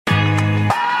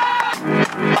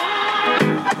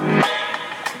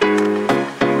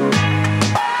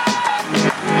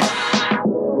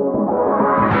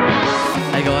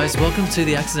welcome to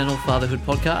the Accidental Fatherhood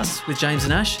podcast with James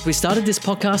and Ash. We started this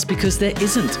podcast because there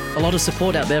isn't a lot of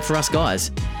support out there for us guys.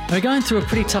 We're going through a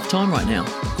pretty tough time right now.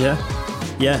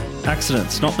 Yeah,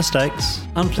 accidents, not mistakes.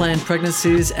 Unplanned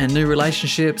pregnancies and new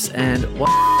relationships and what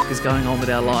is going on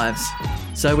with our lives.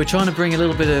 So we're trying to bring a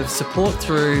little bit of support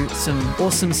through some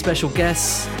awesome special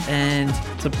guests, and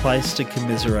It's a place to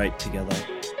commiserate together.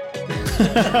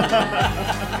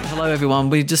 hello everyone.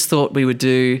 We just thought we would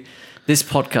do this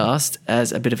podcast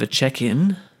as a bit of a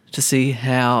check-in to see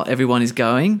how everyone is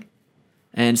going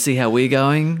and see how we're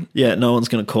going. Yeah, no one's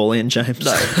going to call in, James.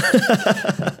 No.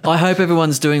 I hope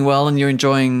everyone's doing well and you're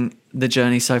enjoying the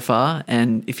journey so far.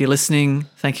 And if you're listening,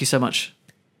 thank you so much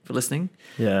for listening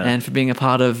and for being a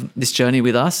part of this journey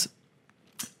with us.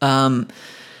 And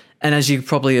as you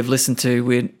probably have listened to,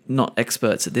 we're not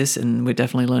experts at this and we're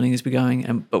definitely learning as we're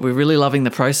going. But we're really loving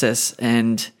the process,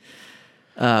 and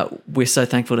we're so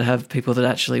thankful to have people that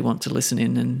actually want to listen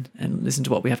in and listen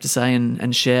to what we have to say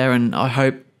and share. And I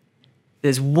hope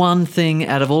there's one thing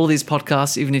out of all of these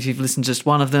podcasts, even if you've listened to just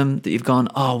one of them, that you've gone,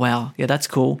 oh, wow, yeah, that's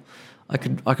cool. I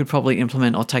could probably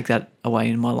implement or take that away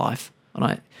in my life.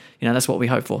 And that's what we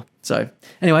hope for. So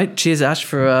anyway, cheers, Ash,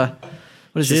 for,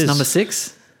 what is this, number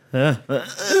 6? Yeah.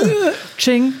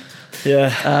 Ching.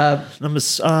 Yeah. I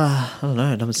don't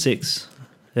know, number 6.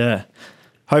 Yeah.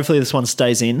 Hopefully this one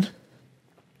stays in.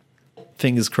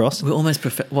 Fingers crossed. We're almost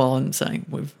well, I'm saying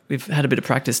we've had a bit of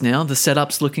practice now. The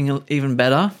setup's looking even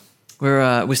better.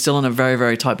 We're still on a very,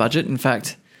 very tight budget. In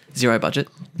fact, 0 budget.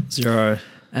 0.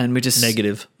 And we're just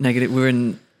negative.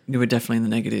 We're definitely in the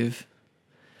negative.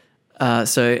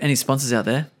 So any sponsors out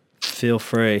there? Feel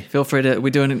free. To. We're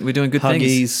doing good things.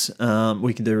 Huggies.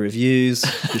 We can do reviews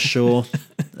for sure.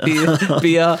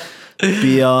 Beer.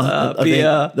 I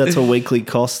think that's a weekly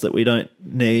cost that we don't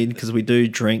need because we do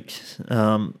drink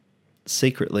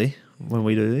secretly when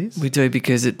we do these. We do,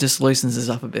 because it just loosens us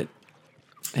up a bit,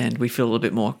 and we feel a little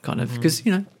bit more kind of because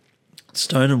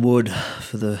stone and wood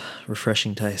for the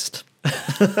refreshing taste.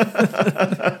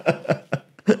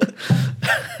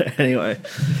 Anyway,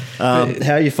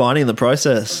 how are you finding the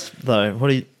process though?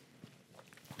 You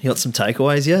got some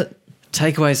takeaways yet?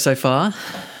 Takeaways so far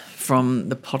from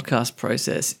the podcast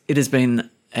process, it has been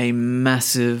a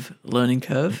massive learning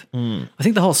curve. I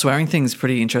think the whole swearing thing is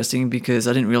pretty interesting because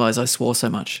I didn't realize I swore so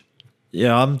much.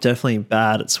 Yeah, I'm definitely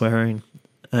bad at swearing,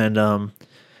 and I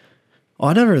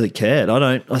never really cared.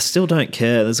 I still don't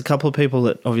care. There's a couple of people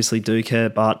that obviously do care,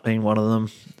 Bart being one of them,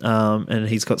 and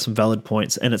he's got some valid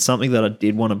points, and it's something that I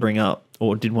did want to bring up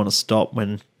or did want to stop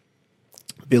when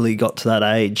Billy got to that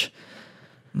age.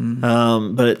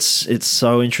 But it's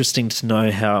so interesting to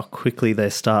know how quickly they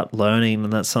start learning,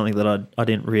 and that's something that I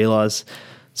didn't realize.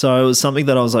 So it was something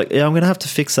that I was like, yeah, I'm going to have to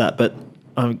fix that. But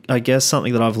I guess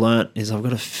something that I've learnt is I've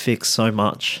got to fix so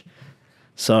much.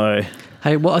 So,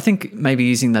 hey, well, I think maybe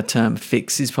using that term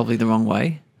 "fix" is probably the wrong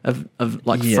way of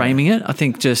framing it. I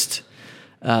think just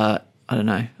I don't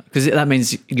know, because that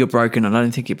means you're broken, and I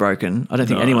don't think you're broken. I don't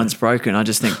think anyone's broken. I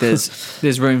just think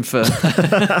there's room for,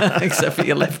 except for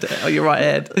your left or your right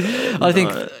hand. I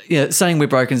think saying we're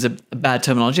broken is a bad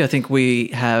terminology. I think we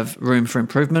have room for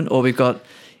improvement, or we've got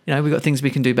things we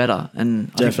can do better,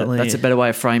 and definitely I think that's a better way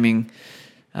of framing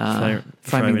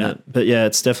that. But yeah,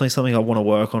 it's definitely something I want to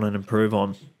work on and improve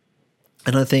on,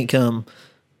 and I think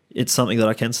it's something that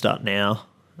I can start now.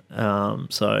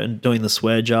 And doing the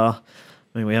swear jar.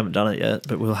 I mean, we haven't done it yet,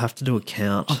 but we'll have to do a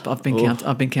count. I've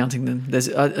been counting them.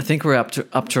 I think we're up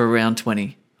to around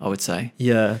 20, I would say.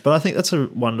 Yeah, but I think that's a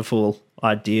wonderful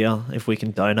idea if we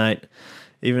can donate.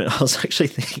 Even I was actually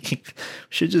thinking we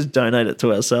should just donate it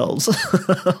to ourselves.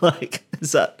 Like,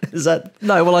 is that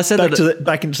no? Well, I said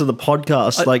back into the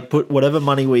podcast. Put whatever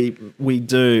money we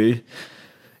do.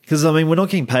 Because, I mean, we're not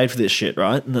getting paid for this shit,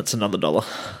 right? And that's another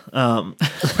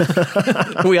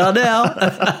 $1. We are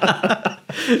now.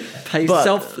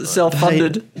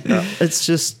 Self-funded. It's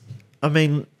just, I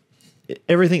mean,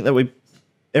 everything's going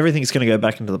to go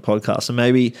back into the podcast. And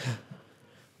maybe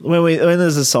when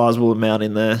there's a sizable amount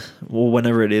in there, or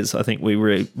whenever it is, I think we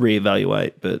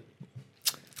reevaluate. But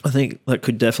I think that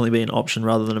could definitely be an option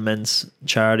rather than a men's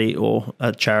charity or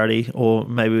a charity, or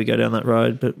maybe we go down that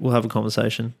road, but we'll have a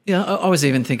conversation. Yeah, I was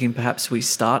even thinking perhaps we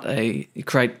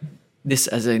create this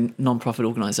as a non-profit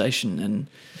organisation, and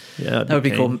that would be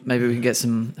cool. Maybe we can get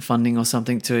some funding or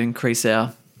something to increase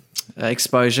our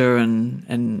exposure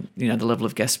and the level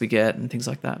of guests we get and things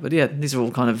like that. But yeah, these are all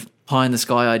kind of pie in the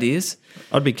sky ideas.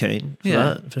 I'd be keen for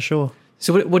that, for sure.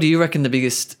 So what do you reckon the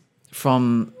biggest,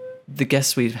 from the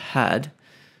guests we've had,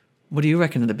 what do you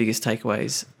reckon are the biggest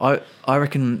takeaways? I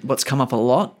reckon what's come up a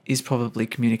lot is probably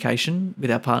communication with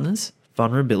our partners.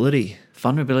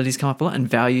 Vulnerabilities come up a lot, and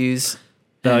values.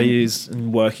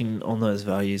 And working on those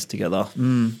values together.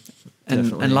 And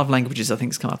love languages, I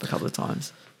think, has come up a couple of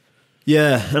times.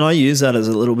 Yeah, and I use that as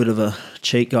a little bit of a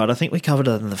cheat guide. I think we covered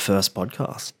it in the first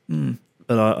podcast.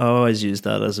 But I always use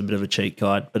that as a bit of a cheat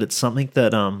guide. But it's something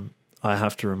that I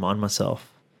have to remind myself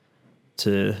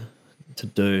to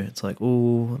do. It's like,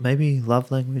 oh, maybe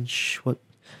love language. What,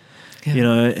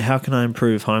 how can I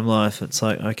improve home life? It's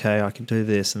like, okay, I can do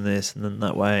this, and then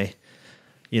that way,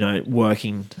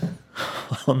 working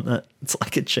on that. It's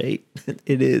like a cheat.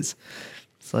 It is.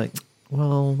 It's like,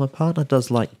 well, my partner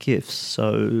does like gifts,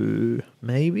 so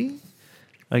maybe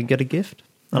I can get a gift.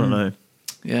 I don't know.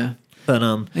 Yeah. But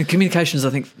and communication is, I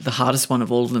think, the hardest one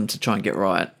of all of them to try and get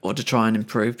right or to try and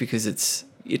improve, because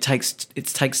it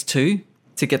takes two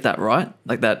to get that right.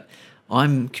 Like that, I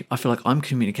feel like I'm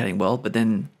communicating well, but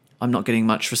then I'm not getting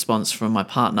much response from my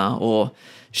partner, or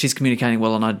she's communicating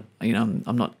well, and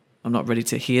I'm not ready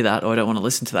to hear that, or I don't want to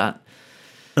listen to that.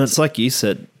 And it's like you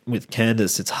said with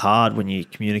Candace, it's hard when you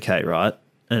communicate, right?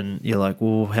 And you're like,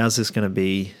 well, how's this going to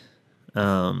be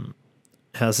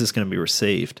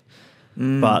received?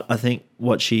 But I think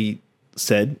what she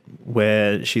said,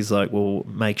 where she's like, well,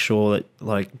 make sure that,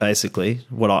 like, basically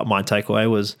my takeaway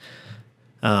was,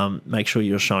 make sure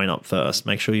you're showing up first.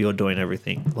 Make sure you're doing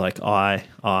everything. Like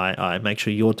I make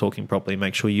sure you're talking properly.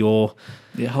 Make sure you're...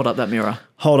 Yeah, hold up that mirror.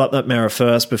 Hold up that mirror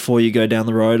first before you go down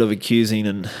the road of accusing,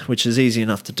 and which is easy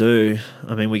enough to do.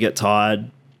 I mean, we get tired.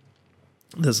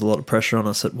 There's a lot of pressure on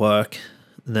us at work.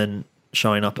 And then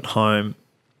showing up at home,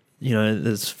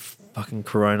 there's fucking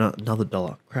Corona. Another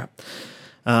 $1. Crap.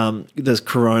 There's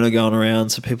Corona going around,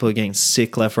 so people are getting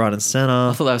sick left, right, and centre.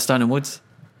 I thought they were Stone and Woods.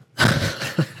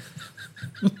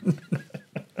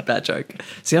 Bad joke.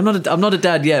 See, I'm not a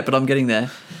dad yet, but I'm getting there.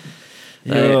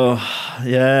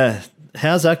 Yeah.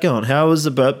 How's that going? How was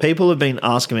the people have been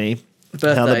asking me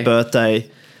how the birthday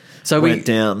went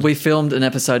down. We filmed an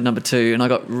episode number 2, and I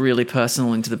got really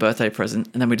personal into the birthday present,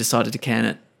 and then we decided to can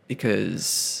it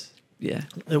because, yeah.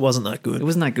 It wasn't that good. It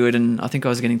wasn't that good, and I think I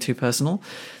was getting too personal.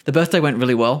 The birthday went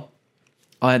really well.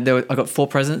 I got 4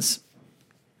 presents.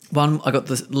 One, I got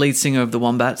the lead singer of the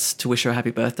Wombats to wish her a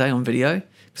happy birthday on video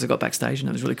because I got backstage, and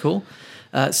it was really cool.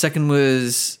 Second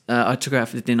was I took her out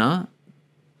for dinner.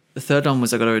 The third one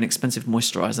was I got her an expensive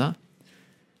moisturizer.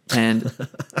 And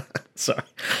sorry.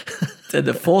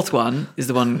 The fourth one is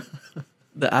the one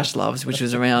that Ash loves, which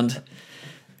was around...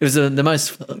 It was the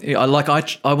most...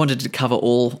 I wanted to cover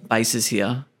all bases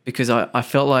here because I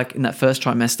felt like in that first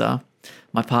trimester,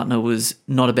 my partner was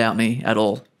not about me at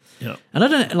all. Yeah. And I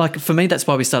don't... for me, that's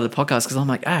why we started the podcast, because I'm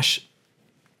like, Ash,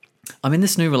 I'm in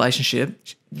this new relationship.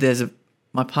 There's a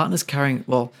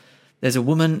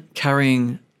woman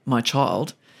carrying my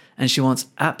child, and she wants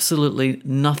absolutely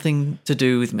nothing to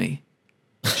do with me.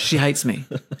 She hates me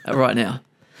right now.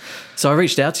 So I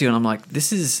reached out to you, and I'm like,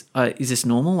 is this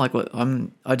normal? Like, what?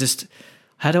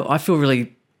 I feel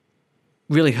really,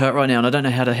 really hurt right now, and I don't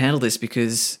know how to handle this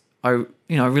because I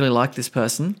really like this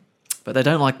person, but they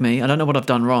don't like me. I don't know what I've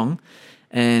done wrong,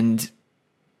 and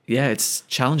yeah, it's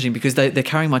challenging because they're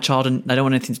carrying my child and they don't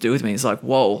want anything to do with me. It's like,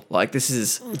 whoa, like this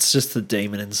is... It's just the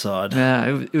demon inside.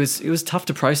 Yeah, it was tough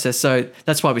to process. So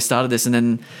that's why we started this. And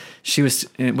then she was,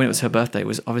 when it was her birthday,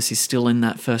 was obviously still in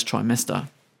that first trimester.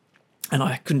 And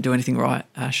I couldn't do anything right,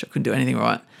 Ash. I couldn't do anything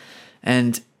right.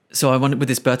 And so I wanted, with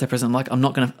this birthday present, I'm like, I'm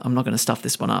not gonna stuff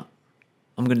this one up.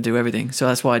 I'm going to do everything. So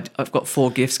that's why I've got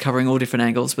 4 gifts covering all different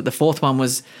angles. But the fourth one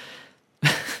was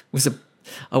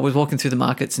I was walking through the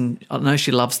markets, and I know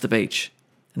she loves the beach,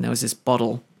 and there was this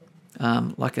bottle,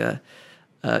 like a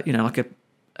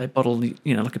bottle,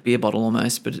 like a beer bottle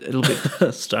almost, but a little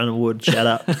bit stone and wood. Shut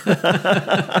up.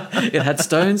 It had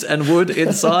stones and wood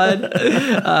inside.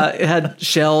 It had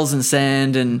shells and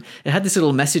sand, and it had this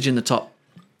little message in the top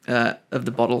of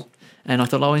the bottle. And I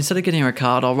thought, instead of getting her a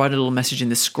card, I'll write a little message in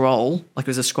this scroll, like it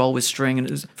was a scroll with string, and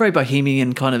it was very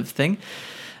bohemian kind of thing.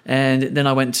 And then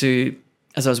I went to,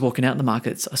 as I was walking out in the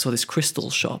markets, I saw this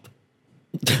crystal shop.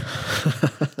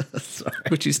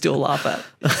 Which you still laugh at.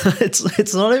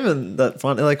 It's not even that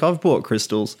funny. Like, I've bought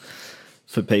crystals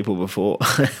for people before.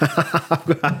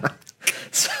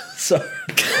 so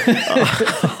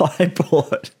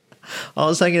I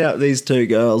was hanging out with these 2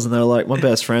 girls, and they were like my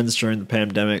best friends during the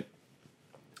pandemic.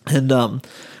 And I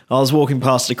was walking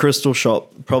past a crystal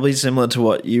shop, probably similar to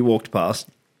what you walked past.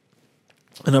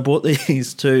 And I bought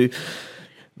these 2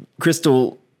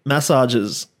 crystal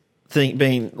massages,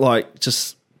 being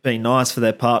nice for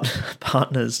their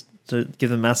partners to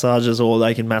give them massages, or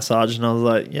they can massage. And I was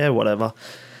like, yeah, whatever.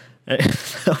 They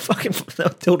were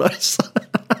dildos.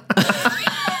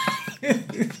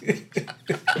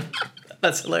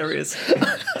 That's hilarious.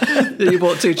 You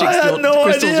bought 2 chicks no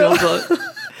crystal idea. jewels.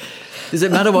 Does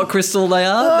it matter what crystal they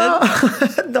are?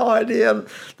 I had no idea.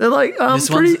 They're like,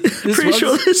 pretty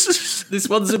sure this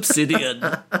one's obsidian.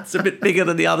 It's a bit bigger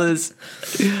than the others.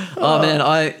 Oh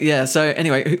man, So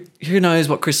anyway, who knows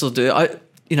what crystals do?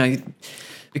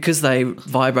 Because they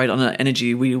vibrate on an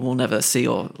energy we will never see,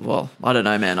 I don't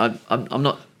know, man. I'm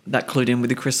not that clued in with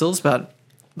the crystals, but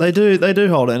they do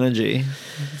hold energy.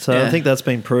 So I think that's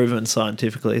been proven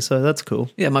scientifically. So that's cool.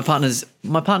 Yeah, my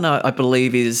partner, I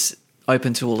believe, is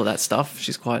open to all of that stuff.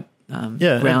 She's quite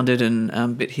grounded and a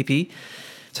bit hippie.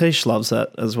 Tish loves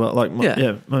that as well. Like,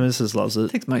 my missus loves it. I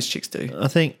think most chicks do. I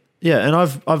think, and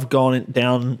I've gone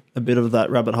down a bit of that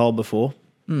rabbit hole before.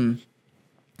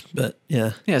 But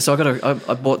yeah. Yeah, so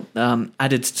I bought,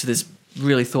 added to this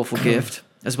really thoughtful gift,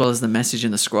 as well as the message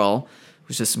in the scroll,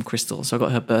 which is some crystals. So I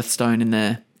got her birthstone in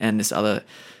there and this other,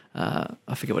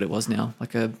 I forget what it was now,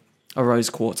 like a rose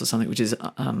quartz or something, which is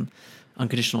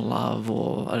unconditional love,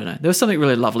 or I don't know. There was something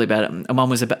really lovely about it. And one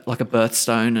was like a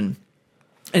birthstone. And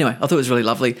anyway, I thought it was really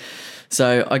lovely.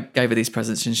 So I gave her these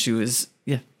presents and she was,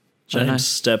 James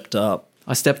stepped up.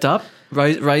 I stepped up,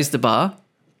 raised the bar,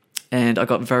 and I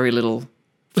got very little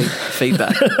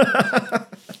feedback.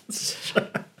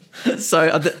 So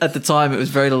at the time, it was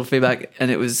very little feedback, and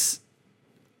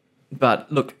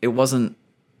but look, it wasn't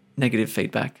negative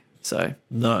feedback. So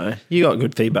no, you got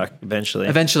good feedback eventually.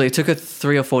 Eventually, it took her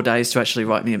 3 or 4 days to actually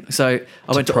write me. So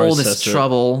I went to all this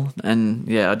trouble, and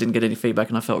I didn't get any feedback,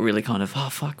 and I felt really kind of, oh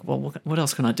fuck, well, what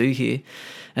else can I do here?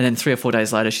 And then 3 or 4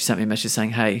 days later, she sent me a message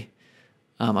saying, hey,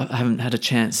 I haven't had a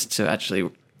chance to actually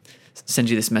send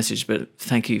you this message, but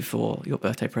thank you for your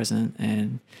birthday present,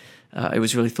 and it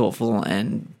was really thoughtful,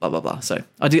 and blah blah blah. So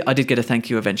I did get a thank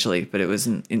you eventually, but it was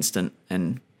an instant,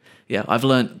 and I've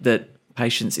learned that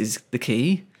patience is the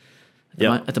key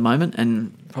at the moment,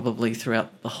 and probably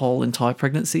throughout the whole entire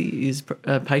pregnancy is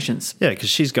patience. Yeah, because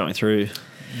she's going through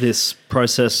this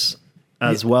process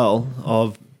as well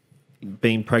of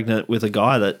being pregnant with a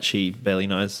guy that she barely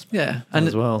knows. Yeah, and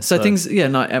as well. So things,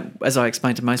 as I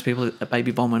explained to most people, a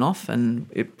baby bomb went off and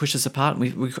it pushed us apart.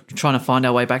 And we're trying to find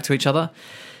our way back to each other,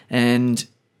 and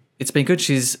it's been good.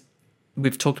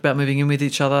 We've talked about moving in with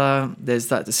each other. There's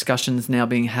that discussions now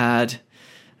being had.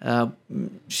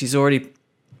 She's already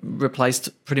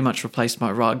pretty much replaced my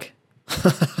rug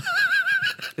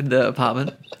in the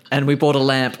apartment, and we bought a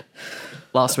lamp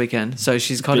last weekend. So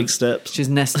she's big steps. She's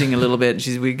nesting a little bit.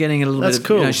 We're getting a little bit. That's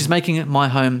cool. She's making my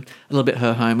home a little bit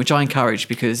her home, which I encourage,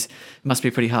 because it must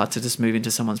be pretty hard to just move into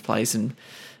someone's place and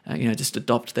just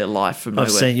adopt their life from nowhere.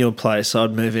 I've seen your place.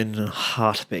 I'd move in a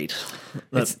heartbeat.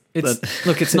 Look,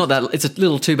 it's not that. It's a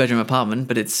little 2-bedroom apartment,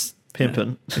 but it's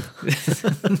pimping.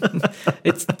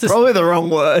 It's just, probably the wrong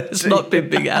word. It's not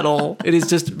pimping at all. It is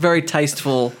just very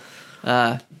tasteful.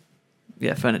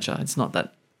 Furniture. It's not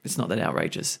that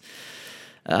outrageous.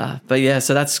 So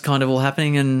that's kind of all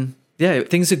happening, and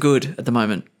things are good at the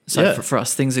moment. So for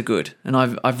us, things are good, and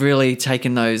I've really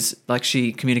taken those. Like,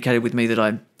 she communicated with me that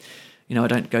I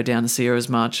don't go down to see her as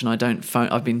much, and I don't phone.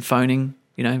 I've been phoning,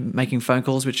 making phone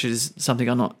calls, which is something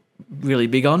I'm not really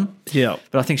big on. Yeah,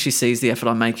 but I think she sees the effort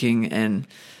I'm making, and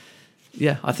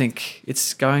I think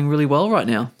it's going really well right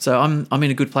now. So I'm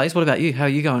in a good place. What about you? How are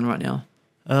you going right now?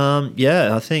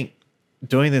 I think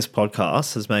doing this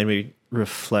podcast has made me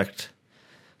reflect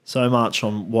so much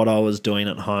on what I was doing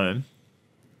at home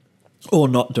or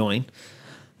not doing.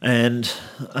 And,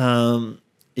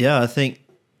 I think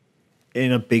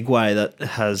in a big way that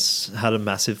has had a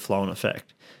massive flow-on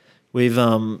effect. We've,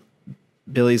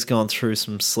 Billy's gone through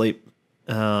some sleep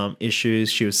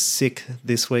issues. She was sick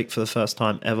this week for the first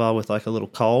time ever with like a little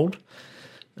cold.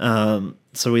 So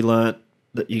we learnt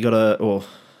that you gotta,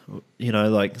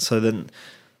 so then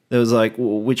there was like,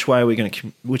 well, which way are we going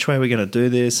to do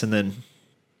this? And then,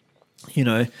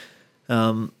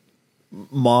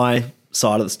 my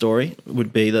side of the story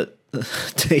would be that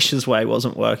Tisha's way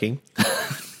wasn't working.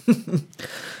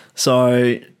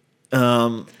 So,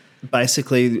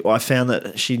 basically I found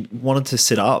that she wanted to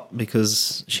sit up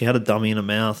because she had a dummy in her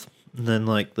mouth, and then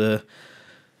like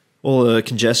all the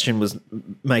congestion was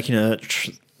making her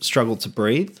struggle to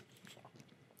breathe.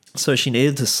 So she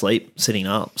needed to sleep sitting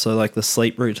up. So like the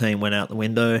sleep routine went out the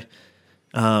window,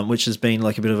 which has been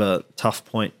like a bit of a tough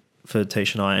point for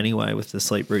Tisha and I anyway with the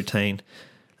sleep routine.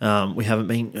 We haven't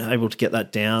been able to get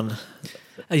that down.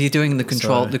 Are you doing the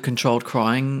controlled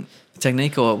crying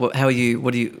technique, or how are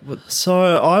you?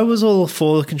 So I was all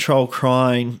for the controlled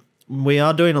crying. We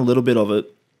are doing a little bit of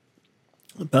it,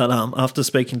 but after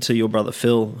speaking to your brother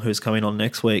Phil, who's coming on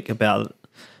next week about it,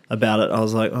 I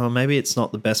was like, oh, maybe it's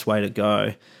not the best way to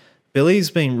go.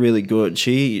 Billy's been really good.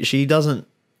 She doesn't.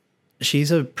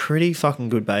 She's a pretty fucking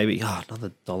good baby. Oh,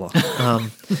 another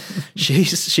 $1.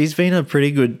 She's been a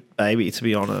pretty good baby, to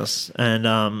be honest.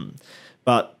 And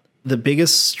but the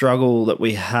biggest struggle that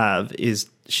we have is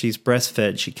she's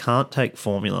breastfed. She can't take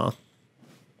formula.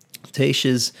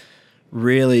 Tisha's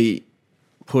really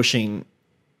pushing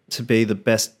to be the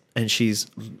best, and she's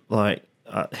like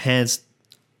hands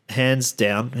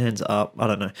down, hands up. I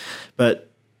don't know, but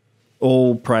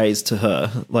all praise to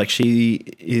her. Like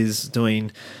she's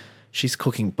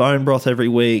cooking bone broth every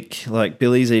week. Like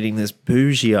Billy's eating this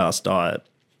bougie ass diet,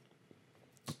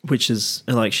 which is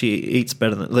like she eats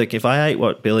better than, like if I ate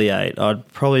what Billy ate, I'd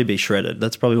probably be shredded.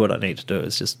 That's probably what I need to do,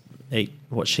 is just eat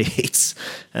what she eats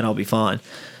and I'll be fine.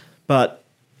 But,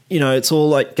 you know, it's all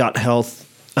like gut health.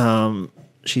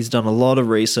 She's done a lot of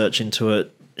research into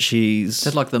it.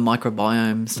 She's like the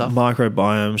microbiome stuff.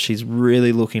 Microbiome. She's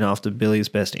really looking after Billy's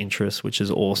best interests, which is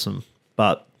awesome.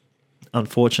 But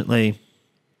unfortunately,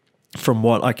 from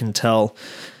what I can tell,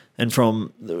 and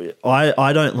from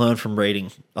I don't learn from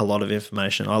reading a lot of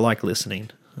information. I like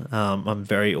listening. I'm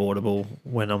very audible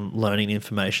when I'm learning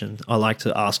information. I like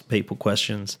to ask people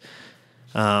questions.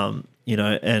 You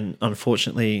know, and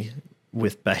unfortunately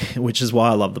which is why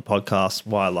I love the podcast,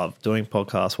 why I love doing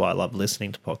podcasts, why I love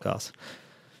listening to podcasts.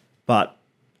 But,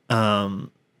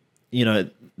 you know,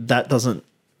 that doesn't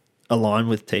align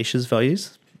with Tisha's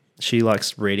values. She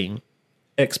likes reading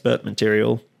expert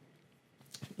material,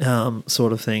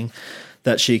 sort of thing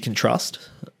that she can trust.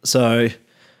 So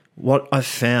what I've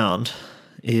found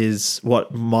is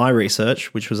what my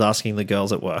research, which was asking the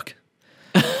girls at work,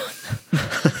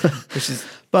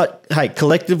 but hey,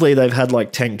 collectively they've had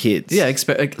like 10 kids. Yeah,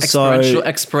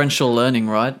 exponential learning,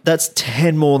 right? That's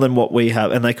 10 more than what we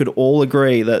have, and they could all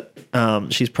agree that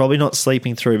she's probably not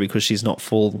sleeping through because she's not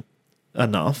full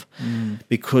enough,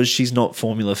 because she's not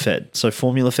formula fed. So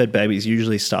formula fed babies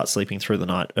usually start sleeping through the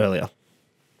night earlier.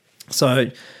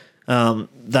 So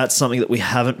that's something that we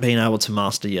haven't been able to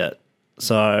master yet.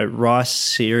 So rice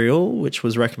cereal, which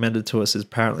was recommended to us, is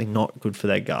apparently not good for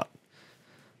their gut.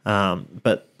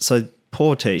 But so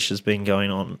poor Tish has been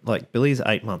going on, like Billy's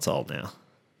 8 months old now.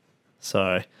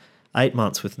 So 8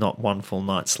 months with not one full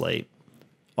night's sleep.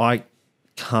 I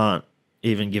can't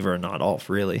even give her a night off,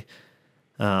 really,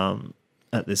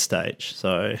 at this stage.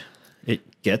 So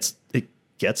it gets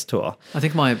to her. I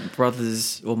think my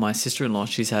brother's or my sister-in-law,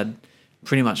 she's had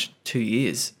pretty much 2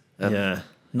 years of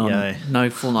no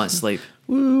full night's sleep.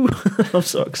 Woo! I'm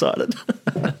so excited.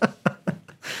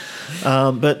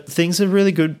 But things are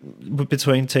really good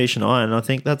between Tish and I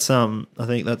think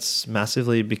that's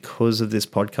massively because of this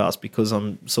podcast, because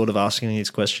I'm sort of asking these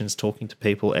questions, talking to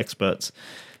people, experts,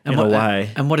 in a way.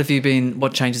 And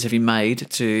what changes have you made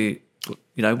to,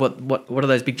 you know, what are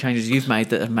those big changes you've made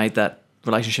that have made that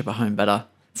relationship at home better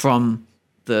from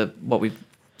what we've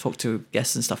talked to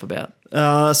guests and stuff about?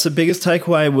 So biggest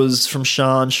takeaway was from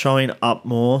Sean showing up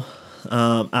more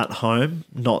at home,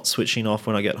 not switching off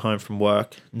when I get home from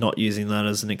work, not using that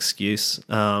as an excuse.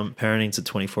 Parenting's a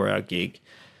 24-hour gig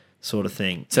sort of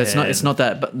thing. So it's not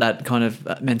that kind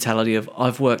of mentality of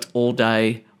I've worked all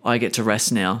day, I get to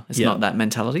rest now. It's not that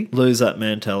mentality. Lose that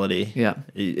mentality. Yeah.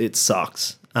 It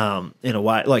sucks in a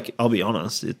way. Like, I'll be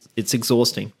honest, it's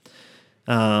exhausting,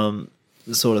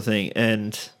 sort of thing.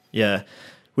 And yeah,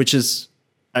 which is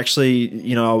actually,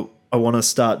 you know, I want to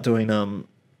start doing,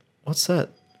 what's that?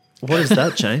 What is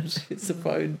that, James? It's the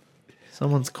phone.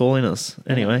 Someone's calling us.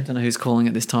 Anyway. I don't know who's calling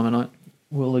at this time of night.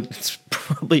 Well, it's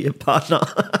probably your partner.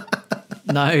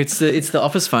 No, it's the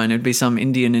office phone. It'd be some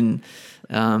Indian in,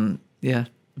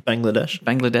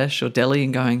 Bangladesh or Delhi,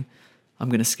 and going, I'm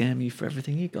going to scam you for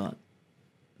everything you got.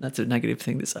 That's a negative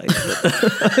thing to say.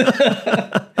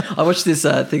 I watched this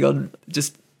thing on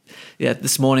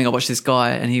this morning. I watched this guy,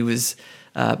 and he was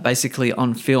basically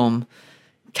on film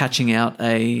catching out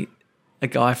a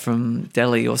guy from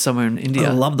Delhi or somewhere in India.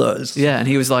 I love those. Yeah, and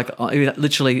he was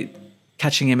literally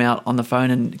catching him out on the phone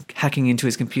and hacking into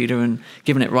his computer and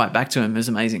giving it right back to him. It was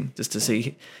amazing just to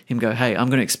see him go, hey, I'm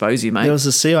going to expose you, mate. There was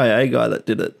a CIA guy that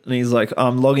did it, and he's like,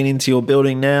 I'm logging into your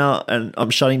building now and I'm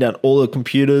shutting down all the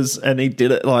computers, and he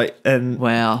did it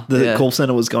wow, the call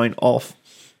center was going off.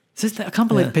 I can't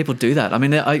believe people do that. I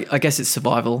mean, I guess it's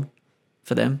survival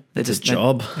for them. It's a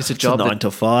job. It's a job. It's 9 to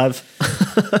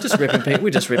 5. Just ripping people. We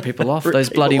just rip people off.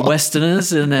 Those bloody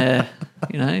Westerners and their,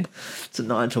 you know. It's a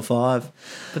 9 to 5.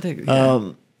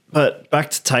 But but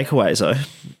back to takeaways though,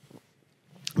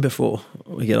 before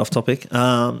we get off topic.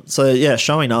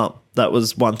 Showing up, that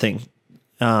was one thing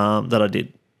that I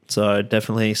did. So I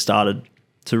definitely started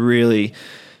to really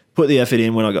put the effort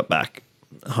in when I got back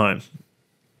home.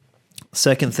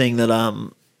 Second thing that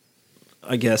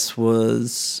I guess,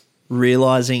 was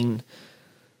realizing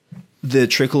the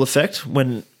trickle effect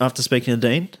after speaking to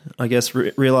Dean, I guess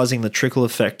realizing the trickle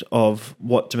effect of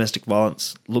what domestic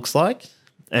violence looks like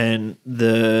and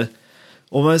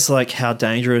almost like how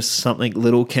dangerous something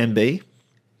little can be.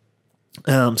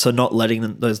 So not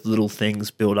letting those little things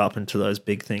build up into those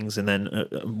big things, and then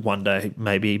one day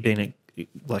maybe being a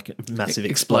massive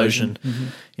explosion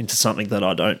into something that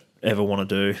I don't ever want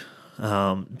to do,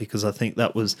 because I think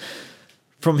that was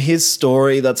from his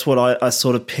story. That's what I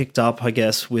sort of picked up, I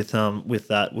guess, with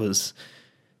that was,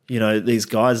 these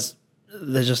guys,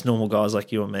 they're just normal guys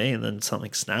like you and me, and then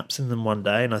something snaps in them one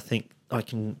day, and I think I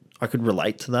could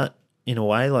relate to that in a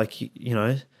way, like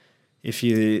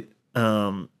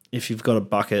if you've got a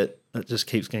bucket that just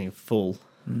keeps getting full.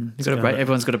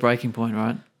 Everyone's got a breaking point,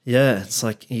 right? Yeah, it's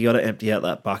like you got to empty out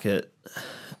that bucket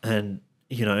and,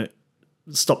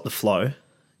 stop the flow,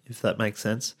 if that makes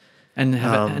sense. And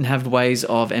have ways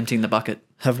of emptying the bucket.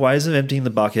 Have ways of emptying the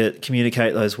bucket,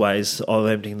 communicate those ways of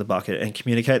emptying the bucket, and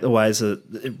communicate the ways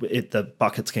that the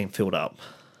bucket's getting filled up.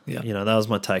 Yeah. That was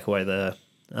my takeaway there,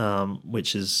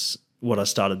 which is what I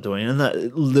started doing. And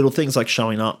that little things like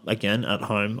showing up again at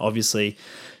home, obviously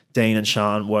Dean and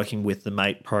Sean working with the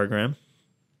MATE program,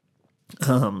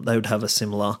 they would have a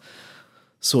similar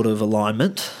sort of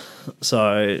alignment.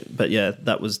 So, but yeah,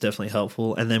 that was definitely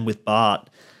helpful. And then with Bart,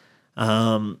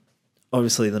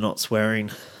 obviously the not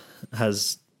swearing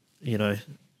has,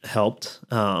 helped,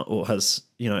 or has,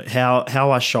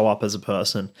 how I show up as a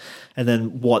person, and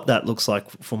then what that looks like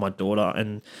for my daughter,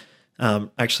 and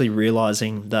actually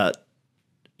realizing that,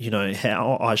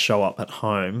 how I show up at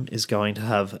home is going to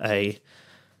have a,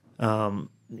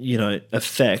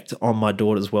 effect on my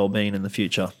daughter's well-being in the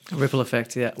future. A ripple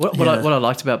effect, yeah. What I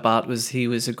liked about Bart was he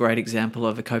was a great example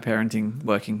of a co-parenting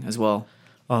working as well.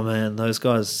 Oh man, those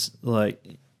guys,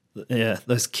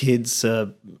 those kids are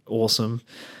awesome.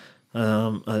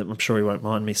 I'm sure he won't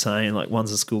mind me saying,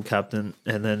 one's a school captain,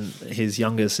 and then his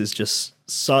youngest is just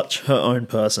such her own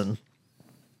person.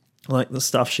 The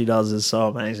stuff she does is so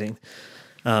amazing.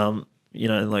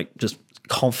 Just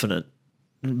confident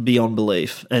beyond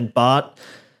belief. And Bart,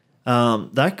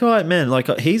 that guy, man,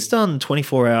 he's done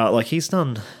 24-hour, he's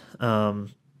done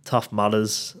Tough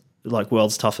Mudders,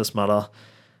 World's Toughest Mudder.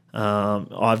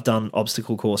 I've done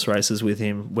obstacle course races with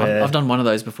him where I've done one of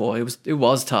those before. It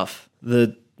was tough.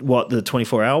 The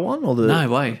 24-hour one, or the No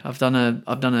way. I've done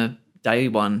a day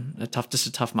one, just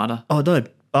a Tough Mudder. Oh no,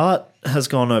 Bart has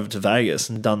gone over to Vegas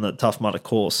and done the Tough Mudder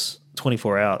course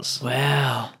 24 hours.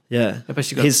 Wow. Yeah.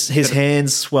 His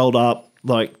hands swelled up.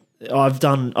 I've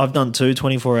done 2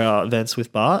 24-hour events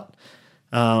with Bart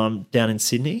down in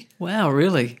Sydney. Wow,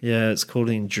 really? Yeah, it's called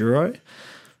Enduro.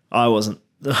 I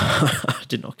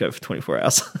did not go for 24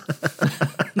 hours.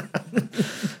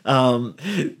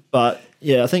 But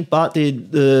yeah, I think Bart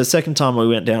did the second time we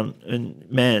went down, and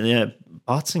man, yeah,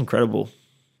 Bart's incredible.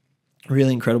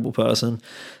 Really incredible person.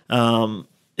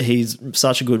 He's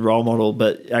such a good role model,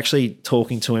 but actually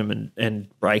talking to him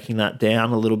and breaking that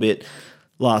down a little bit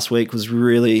last week was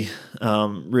really,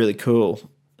 really cool,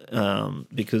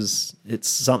 because it's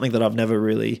something that I've never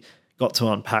really got to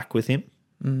unpack with him.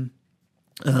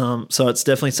 So it's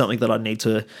definitely something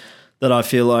that I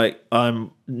feel like I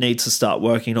need to start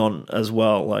working on as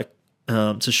well,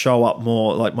 to show up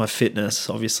more, my fitness.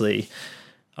 Obviously,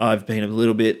 I've been a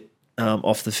little bit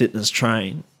off the fitness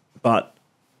train, but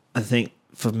I think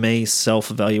for me,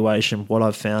 self-evaluation, what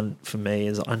I've found for me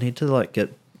is I need to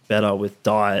get better with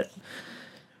diet,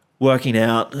 working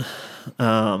out,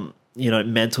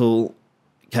 mental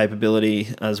capability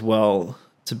as well,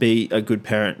 to be a good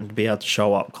parent and to be able to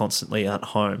show up constantly at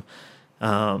home.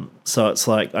 So it's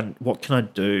what can I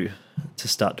do to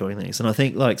start doing these? And I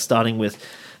think starting with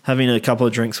having a couple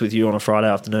of drinks with you on a Friday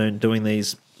afternoon, doing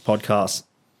these podcasts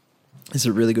is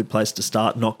a really good place to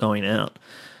start, not going out,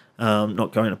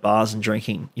 not going to bars and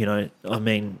drinking. I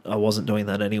wasn't doing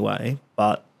that anyway,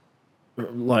 but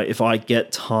if I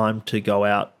get time to go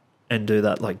out and do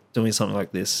that, doing something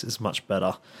like this is much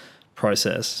better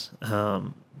process.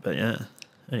 But yeah.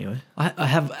 Anyway, I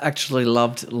have actually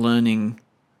loved learning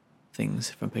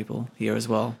things from people here as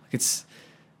well.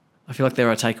 I feel like there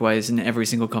are takeaways in every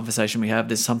single conversation we have.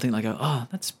 There's something oh,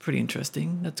 that's pretty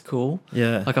interesting. That's cool.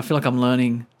 Yeah. I feel like I'm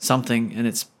learning something, and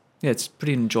it's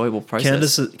pretty enjoyable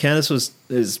process. Candice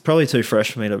is probably too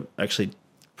fresh for me to actually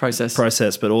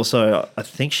process, but also I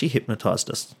think she hypnotized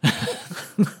us.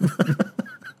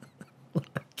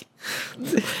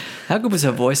 How good was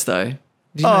her voice though?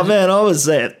 Man, I was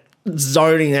there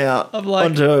zoning out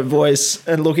onto her voice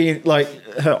and looking,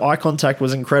 her eye contact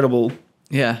was incredible.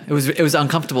 Yeah, it was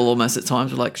uncomfortable almost at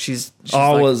times. Like she's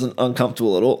I like, wasn't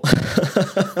uncomfortable at all.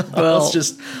 well,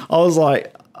 I was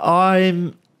like,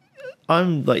 I'm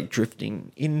like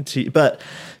drifting into, but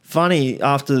funny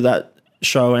after that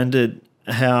show ended,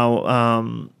 how,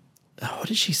 what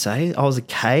did she say? I was a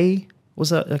K. Was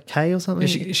that a K or something?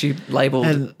 yeah, she labeled,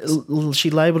 and she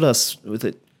labeled us with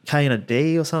a K and a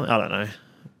D or something. I don't know.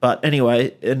 But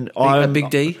anyway, and a big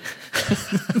D.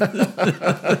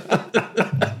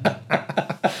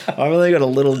 I've only got a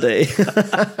little D.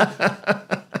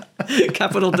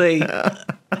 Capital D.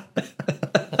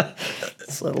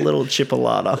 It's a little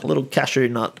chipolata, a little cashew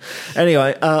nut.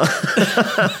 Anyway,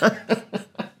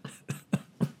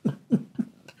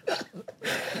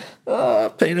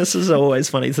 penis is always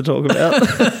funny to talk about.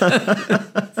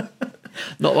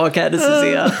 Not why Candace is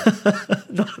here.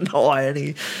 Not why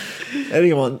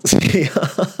anyone's here.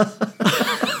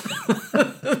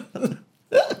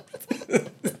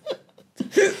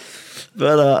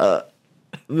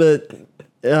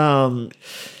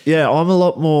 Yeah, I'm a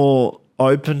lot more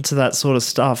open to that sort of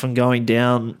stuff and going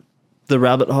down the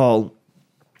rabbit hole,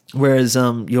 whereas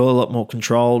you're a lot more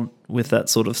controlled with that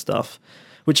sort of stuff,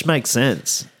 which makes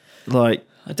sense. Like,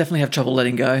 I definitely have trouble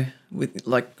letting go, with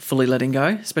like fully letting go,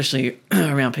 especially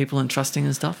around people and trusting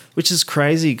and stuff. which is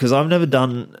crazy because I've never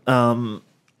done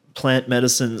plant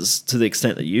medicines to the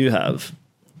extent that you have,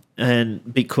 and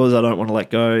because I don't want to let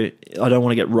go, I don't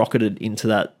want to get rocketed into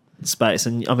that space.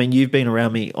 And I mean, you've been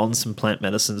around me on some plant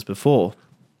medicines before,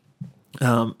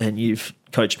 and you've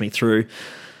coached me through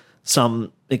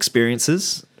some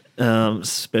experiences,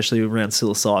 especially around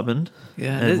psilocybin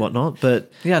and whatnot.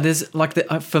 But yeah, there's like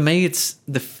for me, it's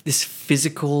this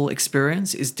physical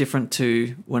experience is different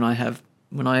to when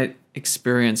I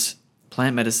experience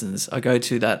plant medicines. I go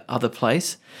to that other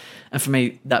place, and for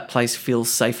me, that place feels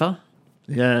safer.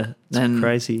 Yeah, it's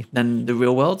crazy than the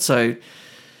real world. So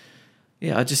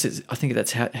yeah, I think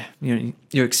that's how, you know,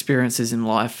 your experiences in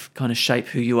life kind of shape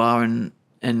who you are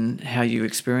and how you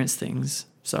experience things.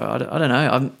 So I don't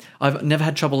know. I've never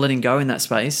had trouble letting go in that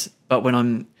space, but when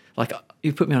I'm like,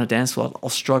 you put me on a dance floor, I'll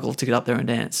struggle to get up there and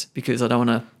dance because I don't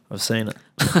want to. I've seen it.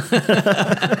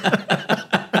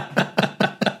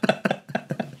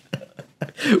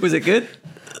 Was it good?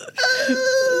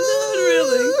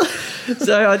 Really?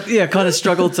 So I kind of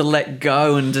struggled to let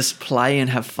go and just play and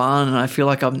have fun, and I feel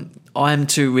like I'm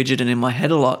too rigid and in my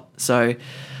head a lot. So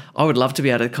I would love to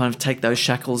be able to kind of take those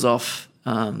shackles off,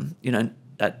 you know,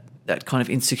 that kind of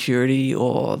insecurity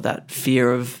or that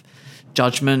fear of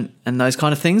judgment and those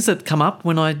kind of things that come up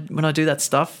when I do that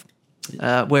stuff.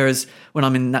 Whereas when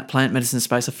I'm in that plant medicine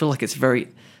space, I feel like it's very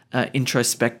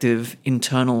introspective,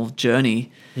 internal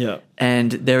journey. Yeah.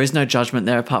 And there is no judgment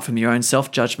there apart from your own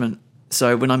self-judgment.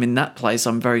 So when I'm in that place,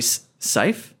 I'm very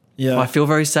safe. Yeah. I feel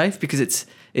very safe because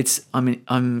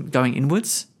I'm going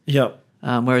inwards. Yeah.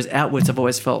 Whereas outwards, I've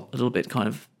always felt a little bit kind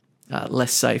of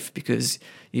less safe because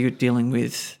you're dealing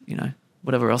with, you know,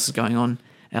 whatever else is going on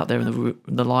out there in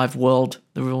the live world,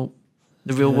 the real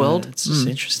world. It's just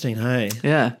interesting, hey?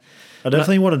 Yeah. I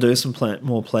definitely want to do some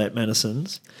more plant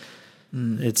medicines.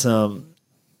 It's and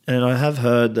I have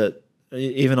heard that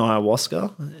even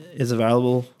ayahuasca is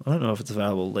available. I don't know if it's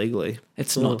available legally.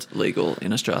 It's not legal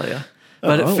in Australia.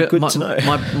 But good to know.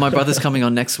 my brother's coming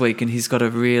on next week, and he's got a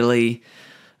really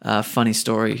funny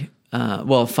story.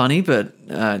 Well, funny, but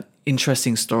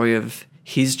interesting story of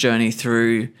his journey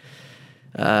through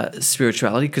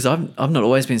spirituality. Because I've not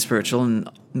always been spiritual, and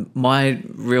my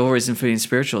real reason for being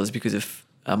spiritual is because of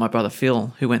my brother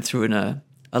Phil, who went through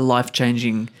a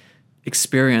life-changing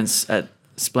experience at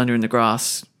Splendor in the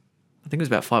Grass. I think it was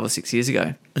about 5 or 6 years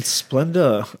ago. It's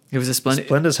Splendor. It was a Splendor.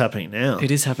 Splendor's happening now. It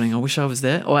is happening. I wish I was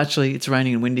there. Oh, actually, it's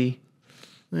raining and windy.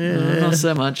 Yeah. Not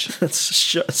so much.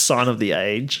 That's a sign of the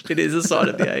age. It is a sign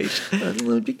of the age.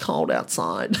 It'll be cold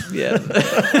outside. Yeah.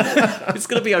 It's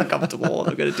going to be uncomfortable.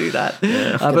 I'm going to do that.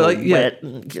 Yeah, but wet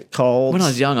and get cold. When I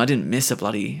was young, I didn't miss a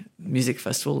bloody music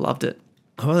festival. Loved it.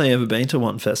 I've only ever been to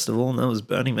one festival, and that was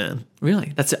Burning Man.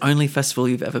 Really? That's the only festival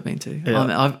you've ever been to?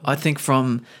 Yeah. I think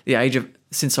from the age of,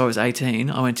 since I was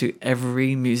 18, I went to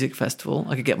every music festival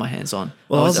I could get my hands on.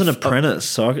 Well, I was an apprentice,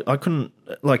 so I couldn't,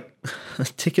 like, a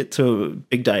ticket to a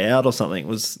big day out or something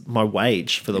was my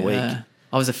wage for the week.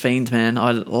 I was a fiend, man.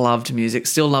 I loved music,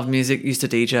 still love music, used to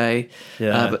DJ.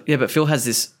 Yeah. But Phil has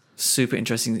this super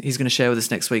interesting, he's going to share with us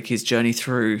next week his journey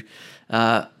through,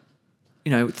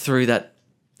 through that,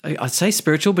 I'd say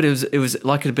spiritual, but it was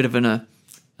like a bit of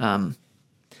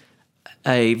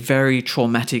a very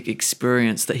traumatic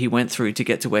experience that he went through to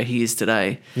get to where he is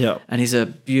today. Yeah. And he's a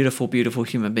beautiful, beautiful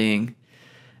human being.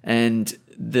 And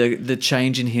the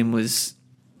change in him was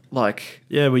like...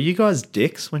 Yeah, were you guys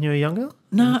dicks when you were younger?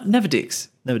 No, never dicks.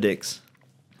 Never dicks.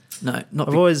 No, not.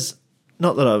 I've always,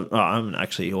 not that I haven't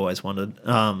actually always wondered,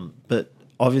 but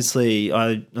obviously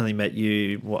I only met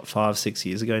you 5-6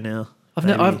 years ago now.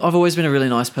 I've always been a really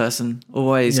nice person.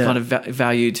 Always kind of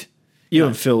valued. You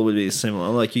and Phil would be similar.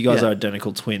 Like you guys are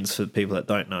identical twins for people that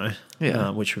don't know.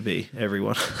 Yeah, which would be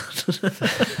everyone.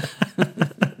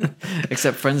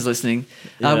 Except friends listening.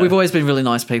 We've always been really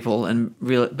nice people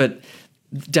but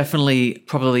definitely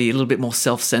probably a little bit more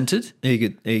self-centered.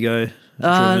 Ego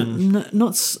driven.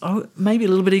 Maybe a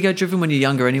little bit ego-driven when you're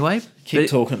younger anyway. Keep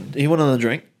talking. Do you want another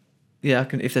drink? Yeah, I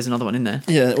can, if there's another one in there.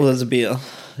 Yeah, well, there's a beer.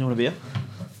 You want a beer?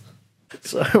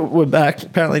 So we're back.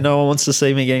 Apparently no one wants to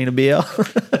see me getting a beer.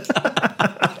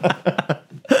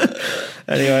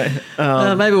 Anyway.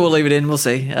 Maybe we'll leave it in. We'll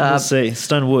see. We'll see.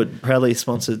 Stone Wood, proudly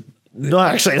sponsored. No,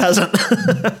 actually it hasn't.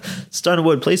 Stone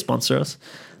Wood, please sponsor us.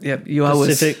 Yep,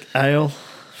 Pacific Ale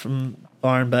from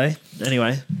Byron Bay.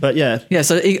 Anyway, but yeah. Yeah,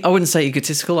 so I wouldn't say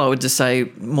egotistical. I would just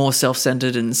say more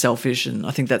self-centered and selfish, and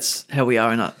I think that's how we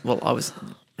are. I was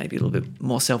maybe a little bit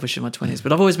more selfish in my 20s,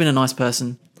 but I've always been a nice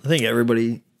person. I think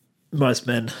most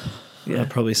men are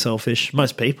probably selfish.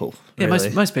 Most people. Yeah,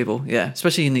 really. most people, yeah.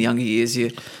 Especially in the younger years,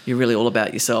 you're really all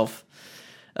about yourself.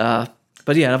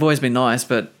 But yeah, I've always been nice,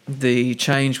 but the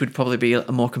change would probably be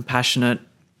a more compassionate,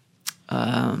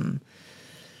 calm,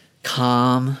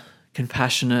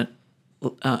 compassionate,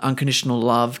 unconditional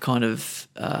love kind of...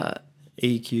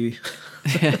 EQ.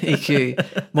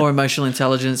 EQ. More emotional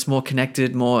intelligence, more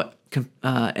connected, more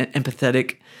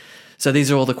empathetic. So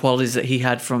these are all the qualities that he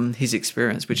had from his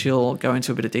experience, which he'll go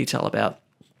into a bit of detail about,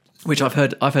 which I've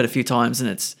heard a few times, and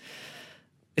it's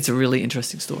a really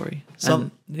interesting story.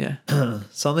 Something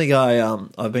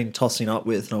I've been tossing up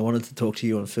with, and I wanted to talk to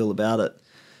you and Phil about it.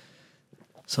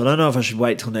 So I don't know if I should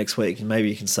wait till next week, and maybe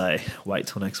you can say wait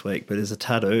till next week. But it's a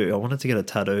tattoo. I wanted to get a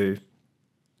tattoo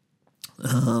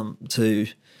to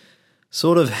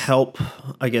sort of help,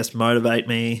 I guess, motivate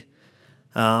me,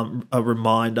 a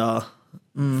reminder.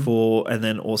 And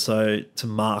then also to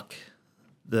mark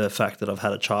the fact that I've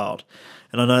had a child.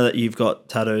 And I know that you've got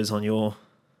tattoos on your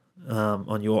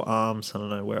arms. I don't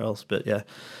know where else, but yeah.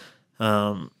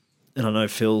 And I know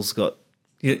Phil's got...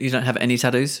 You don't have any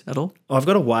tattoos at all? I've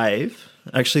got a wave.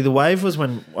 Actually, the wave was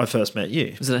when I first met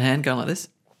you. Was it a hand going like this?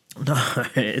 No,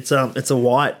 it's a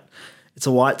white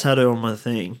tattoo on my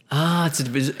thing. It's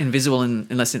invisible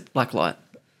unless it's black light.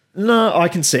 No, I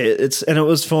can see it. It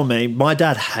was for me. My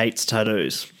dad hates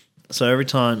tattoos. So every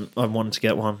time I wanted to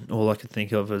get one, all I could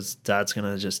think of was Dad's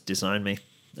going to just disown me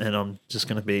and I'm just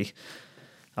going to be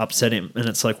upset him. And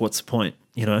it's like, what's the point,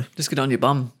 you know? Just get on your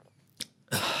bum.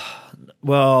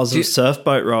 Well, I was a surf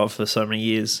boat rower for so many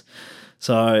years.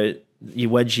 So they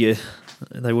would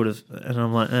have, and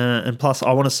I'm like, and plus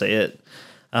I want to see it.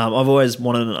 I've always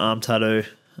wanted an arm tattoo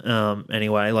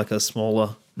anyway, like a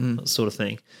smaller sort of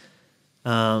thing.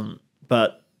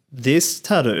 But this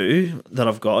tattoo that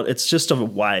I've got, it's just of a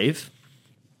wave.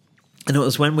 And it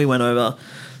was when we went over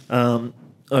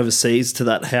overseas to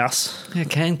that house. Yeah, I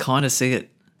can kind of see it.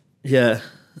 Yeah.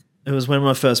 It was when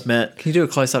I first met. Can you do a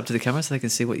close up to the camera so they can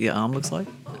see what your arm looks like?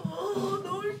 Oh,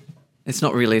 no. It's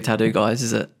not really a tattoo, guys,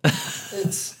 is it?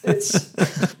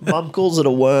 It's Mum calls it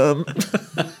a worm.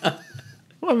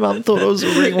 My mum thought it was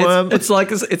a ringworm. It's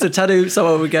like it's a tattoo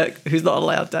someone would get who's not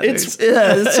allowed tattoos.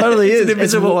 It totally is. It's an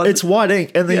invisible one. It's white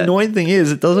ink, and the annoying thing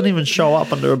is, it doesn't even show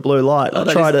up under a blue light.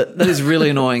 I tried it. That is really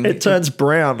annoying. It turns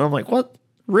brown. I'm like, what?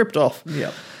 Ripped off.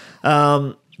 Yeah.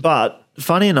 But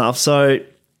funny enough, so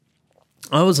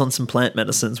I was on some plant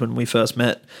medicines when we first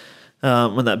met.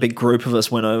 When that big group of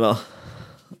us went over.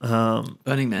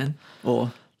 Burning Man,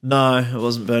 or no, it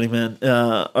wasn't Burning Man.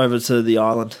 Over to the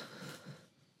island.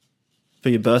 For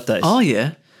your birthdays. Oh,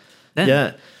 yeah.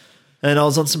 Yeah. And I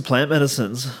was on some plant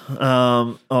medicines.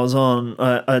 First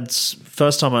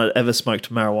time I'd ever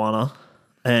smoked marijuana,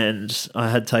 and I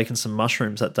had taken some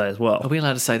mushrooms that day as well. Are we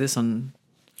allowed to say this on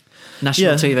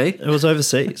national TV? It was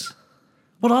overseas.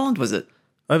 What island was it?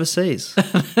 Overseas.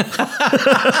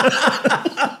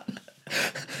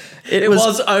 It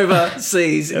was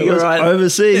overseas. You're right.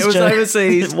 Overseas. It was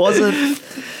overseas. It wasn't.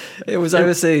 It was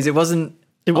overseas. It wasn't.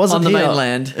 It wasn't on the here.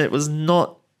 mainland. It was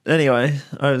not. Anyway,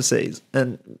 overseas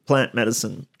and plant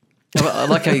medicine. I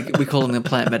like how we call them the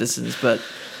plant medicines, but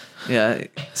yeah,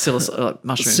 mushrooms,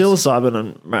 psilocybin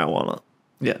and marijuana.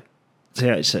 Yeah,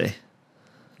 THC.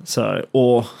 So,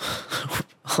 or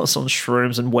I was on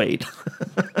shrooms and weed,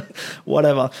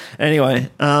 whatever. Anyway,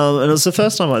 it was the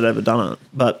first time I'd ever done it,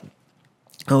 but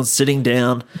I was sitting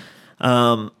down.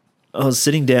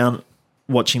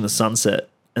 Watching the sunset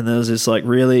And there was this like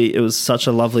it was such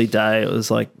a lovely day. It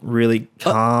was like really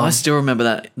calm. I still remember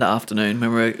that afternoon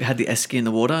when we had the esky in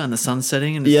the water and the sun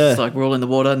setting, and it's just like we're all in the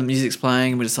water and the music's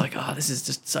playing, and we're just like, oh, this is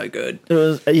just so good. It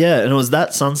was, and it was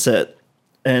that sunset,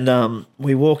 and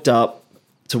we walked up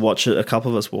to watch it. A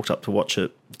couple of us walked up to watch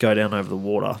it go down over the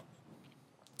water,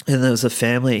 and there was a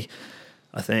family.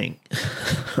 I think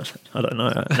I don't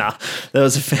know. Nah, there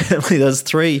was a family. There was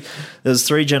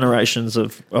three generations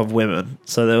of women.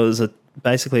 So there was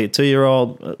basically a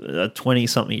 2-year-old, a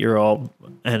 20-something-year-old,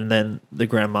 and then the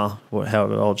grandma, or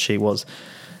however old she was,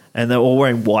 and they're all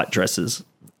wearing white dresses.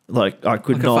 Like I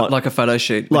could like a photo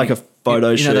shoot, like a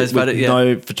photo shoot those with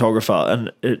no photographer,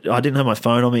 and I didn't have my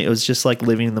phone on me. It was just like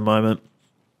living in the moment,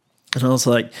 and I was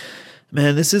like,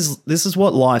 man, this is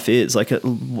what life is. Like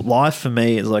life for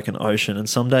me is like an ocean, and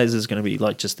some days is going to be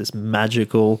like just this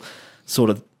magical, sort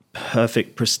of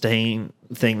perfect, pristine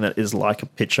thing that is like a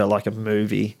picture, like a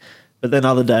movie. But then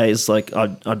other days, like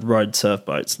I'd rode surf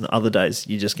boats, and other days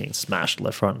you're just getting smashed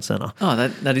left, right, and center. Oh,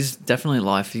 that is definitely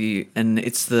life for you, and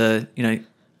it's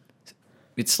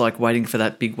it's like waiting for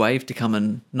that big wave to come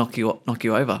and knock you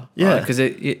over. Yeah, because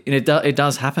it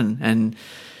does happen, and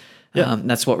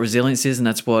that's what resilience is, and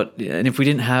that's what. And if we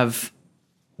didn't have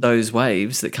those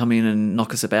waves that come in and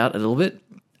knock us about a little bit,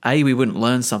 we wouldn't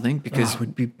learn something because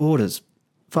we'd be bored as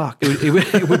fuck.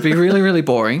 It would be really, really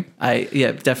boring.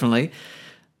 Yeah, definitely.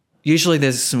 Usually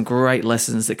there's some great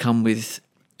lessons that come with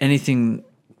anything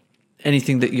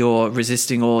that you're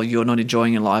resisting or you're not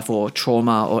enjoying in life, or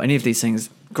trauma or any of these things.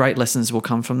 Great lessons will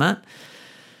come from that.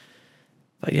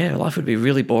 But yeah, life would be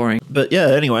really boring. But yeah,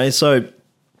 anyway, so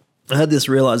I had this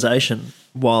realization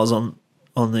while I was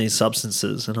on these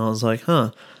substances, and I was like,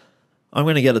 I'm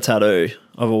going to get a tattoo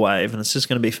of a wave, and it's just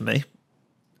going to be for me.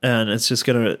 And it's just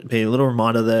going to be a little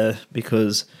reminder there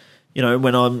because,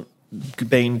 when I'm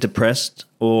being depressed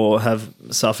or have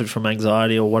suffered from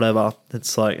anxiety or whatever,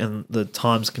 it's like, and the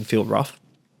times can feel rough.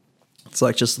 It's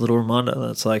like just a little reminder that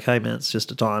it's like, hey man, it's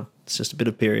just a time. It's just a bit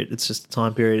of period. It's just a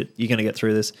time period. You're going to get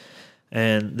through this,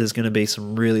 and there's going to be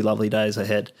some really lovely days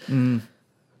ahead. Mm.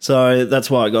 So that's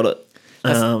why I got it.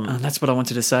 That's what I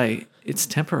wanted to say. It's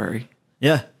temporary.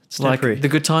 Yeah, it's temporary. Like the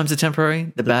good times are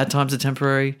temporary. The bad times are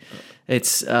temporary.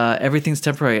 It's everything's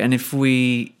temporary. And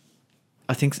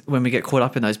I think when we get caught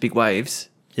up in those big waves,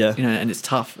 and it's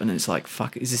tough, and it's like,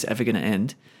 fuck, is this ever going to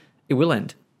end? It will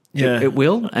end. Yeah, it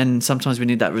will. And sometimes we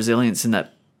need that resilience and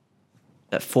that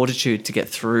fortitude to get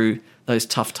through those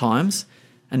tough times,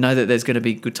 and know that there's going to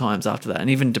be good times after that. And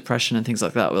even depression and things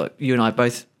like that. Like you and I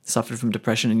both suffered from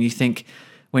depression, and you think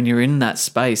when you're in that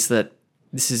space that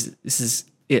this is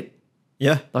it.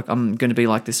 Yeah, like I'm going to be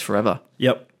like this forever.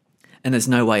 Yep. And there's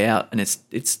no way out, and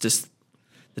it's just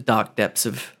the dark depths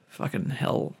of fucking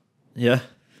hell. Yeah.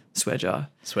 Swear jar.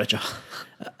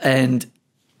 And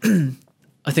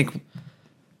I think,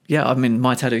 I mean,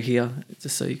 my tattoo here,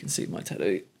 just so you can see my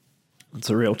tattoo. It's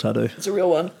a real tattoo. It's a real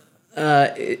one.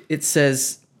 It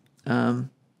says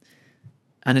anicca,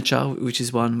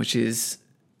 which is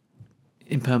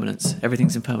impermanence.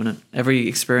 Everything's impermanent. Every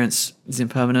experience is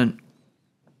impermanent.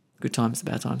 Good times, the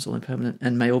bad times, all impermanent.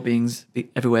 And may all beings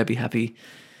everywhere be happy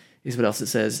is what else it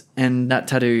says. And that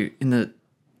tattoo in the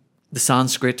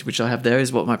Sanskrit, which I have there,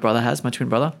 is what my brother has, my twin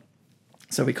brother.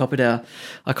 So I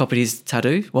copied his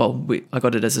tattoo. Well, I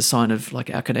got it as a sign of like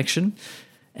our connection.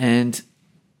 And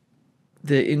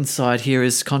the inside here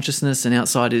is consciousness, and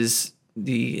outside is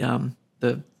the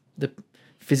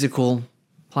physical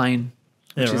plane,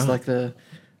 which is like the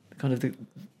kind of the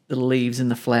leaves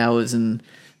and the flowers,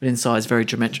 but inside is very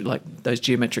geometric, like those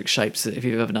geometric shapes that if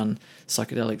you've ever done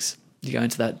psychedelics, you go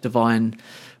into that divine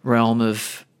realm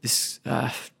of this,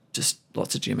 just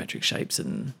lots of geometric shapes,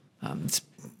 and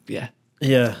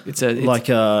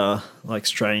like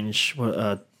Strange,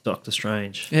 Doctor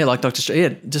Strange. Yeah, like Doctor Strange.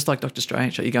 Yeah, just like Doctor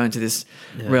Strange. You go into this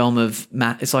realm of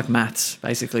math. It's like maths,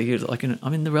 basically. You're like,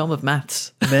 I'm in the realm of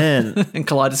maths, man, and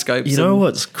kaleidoscopes. You know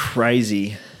what's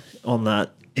crazy on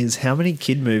that is how many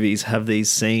kid movies have these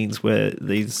scenes where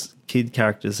these kid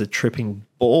characters are tripping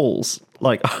balls.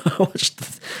 Like I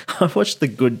watched The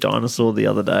Good Dinosaur the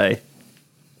other day,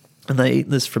 and they eat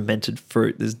this fermented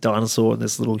fruit. This dinosaur and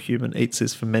this little human eats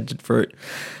this fermented fruit.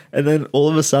 And then all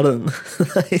of a sudden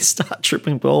they start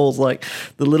tripping balls. Like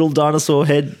the little dinosaur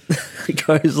head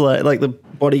goes like the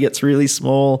body gets really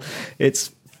small.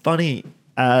 It's funny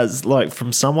as like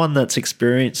from someone that's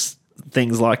experienced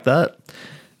things like that,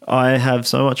 I have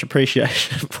so much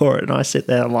appreciation for it. And I sit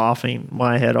there laughing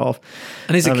my head off.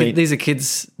 And these are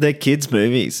kids? They're kids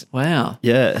movies. Wow.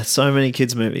 Yeah. So many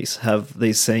kids movies have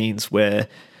these scenes where,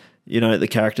 the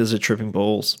characters are tripping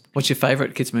balls. What's your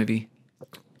favourite kids movie?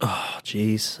 Oh,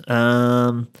 jeez.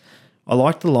 I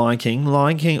liked The Lion King.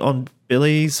 Lion King on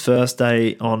Billy's first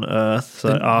day on Earth,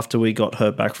 so after we got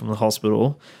her back from the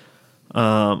hospital,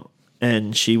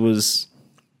 and she was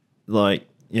like,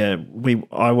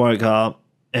 I woke up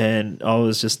and I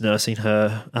was just nursing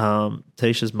her.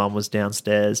 Tisha's mum was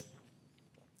downstairs,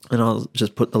 and I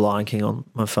just put The Lion King on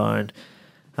my phone,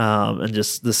 and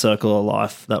just The Circle of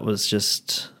Life. That was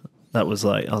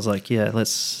like, I was like, yeah,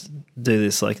 let's do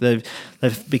this. Like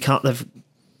I've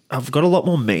got a lot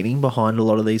more meaning behind a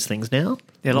lot of these things now.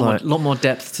 Yeah, a lot more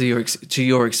depth to your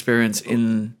experience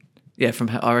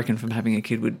I reckon from having a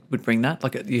kid would bring that.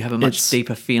 Like you have a much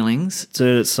deeper feelings.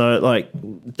 Dude, so like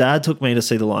Dad took me to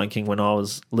see The Lion King when I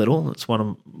was little. It's one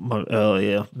of my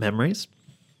earlier memories,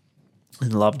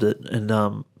 and loved it.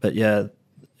 And but yeah,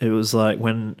 it was like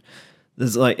when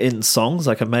there's like in songs,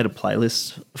 like I've made a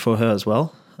playlist for her as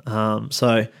well.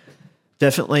 So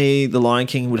definitely The Lion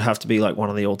King would have to be like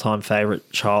one of the all-time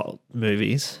favorite child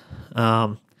movies.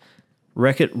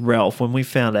 Wreck-It Ralph, when we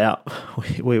found out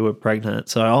we were pregnant.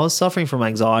 So I was suffering from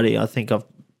anxiety. I think I've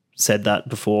said that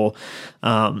before.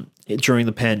 During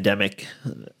the pandemic,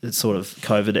 it's sort of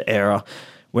COVID era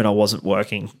when I wasn't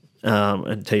working,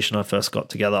 and Tisha and I first got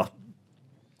together.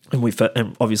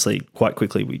 And obviously quite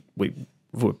quickly we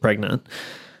were pregnant.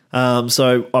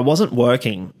 So I wasn't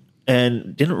working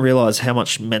and didn't realize how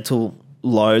much mental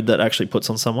load that actually puts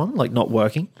on someone, like not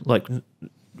working. Like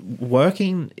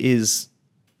working is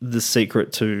the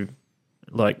secret to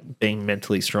like being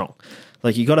mentally strong.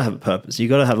 Like you got to have a purpose. You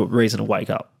got to have a reason to wake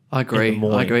up. I agree.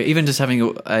 Even just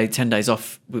having a 10 days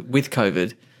off with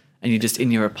COVID, and you're just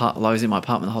in your apartment. I was in my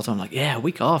apartment the whole time. I'm like, yeah, a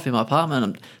week off in my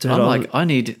apartment. I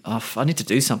need to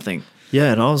do something.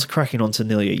 Yeah, and I was cracking on to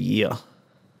nearly a year.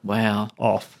 Wow.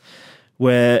 Off.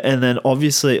 And then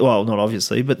obviously, well, not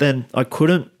obviously, but then I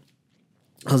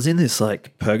was in this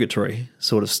like purgatory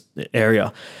sort of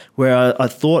area where I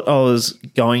thought I was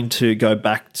going to go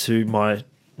back to my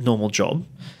normal job.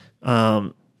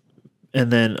 And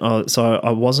then, so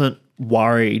I wasn't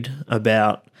worried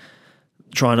about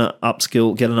trying to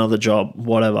upskill, get another job,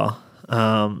 whatever.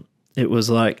 It was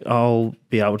like, I'll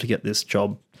be able to get this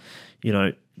job,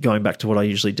 going back to what I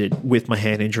usually did with my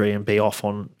hand injury and be off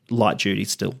on light duty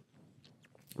still.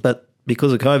 But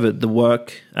because of COVID, the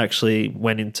work actually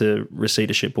went into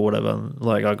receivership or whatever.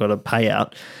 Like I got a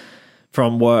payout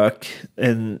from work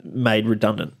and made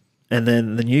redundant. And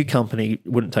then the new company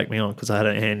wouldn't take me on because I had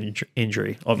a hand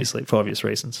injury, obviously, for obvious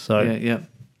reasons. So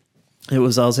I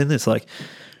was in this like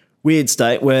weird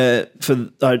state where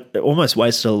I almost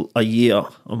wasted a year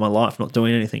of my life not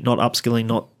doing anything, not upskilling,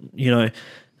 not,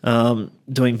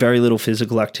 doing very little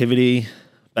physical activity.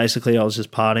 Basically, I was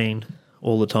just partying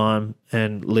all the time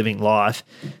and living life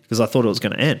because I thought it was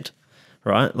going to end,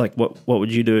 right? Like what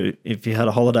would you do if you had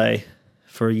a holiday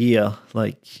for a year?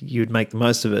 Like you'd make the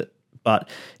most of it. But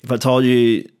if I told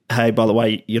you, hey, by the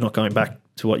way, you're not going back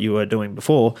to what you were doing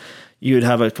before, you'd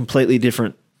have a completely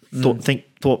different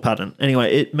thought pattern.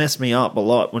 Anyway, it messed me up a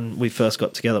lot when I first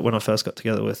got together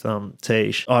with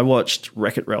Tish. I watched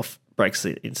Wreck-It Ralph Breaks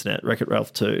the Internet, Wreck-It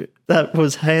Ralph 2. That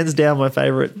was hands down my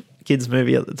favorite kids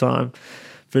movie at the time.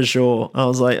 For sure. I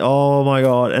was like, oh my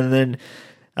God. And then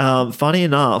funny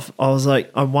enough, I was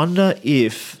like, I wonder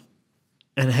if,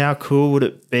 and how cool would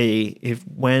it be if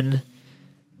when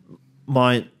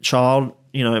my child,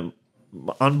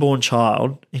 unborn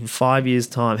child in 5 years'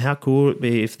 time, how cool would it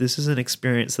be if this is an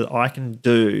experience that I can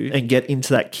do and get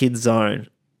into that kid zone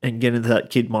and get into that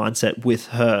kid mindset with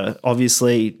her.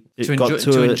 Obviously,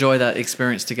 to enjoy that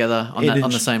experience together on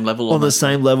the same level. Almost. On the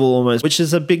same level almost, which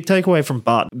is a big takeaway from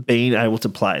Bart, being able to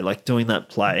play, like doing that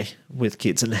play with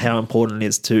kids and how important it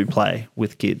is to play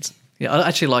with kids. Yeah, I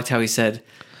actually liked how he said,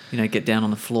 get down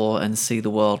on the floor and see the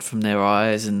world from their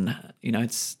eyes, and,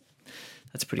 that's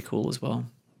pretty cool as well.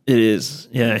 It is.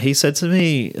 Yeah, he said to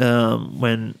me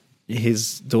when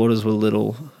his daughters were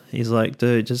little, he's like,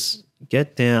 dude, just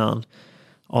get down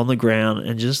on the ground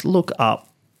and just look up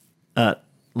at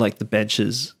like the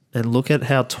benches and look at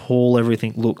how tall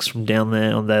everything looks from down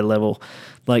there on their level.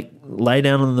 Like lay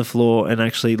down on the floor and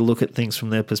actually look at things from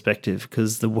their perspective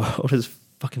because the world is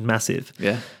fucking massive.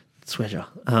 Yeah. Sweater.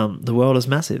 The world is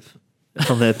massive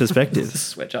from their perspective.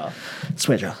 Sweater.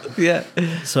 Yeah.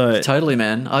 So totally,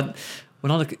 man. I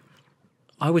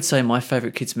would say my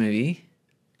favorite kids movie,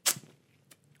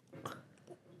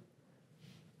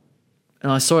 and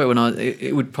I saw it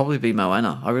it would probably be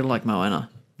Moana. I really like Moana.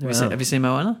 Have you seen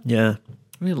Moana? Yeah. I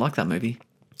really like that movie.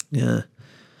 Yeah.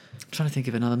 I'm trying to think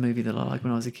of another movie that I liked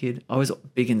when I was a kid. I was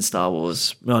big in Star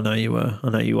Wars. I know you were.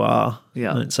 I know you are.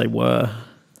 Yeah. I didn't say were.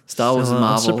 Star Wars and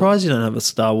Marvel. I'm surprised you don't have a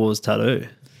Star Wars tattoo.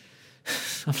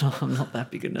 I'm not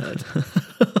that big a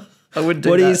nerd. I wouldn't do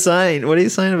What that. are you saying? What are you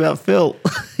saying about Phil?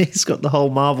 He's got the whole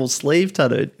Marvel sleeve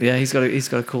tattooed. Yeah, he's got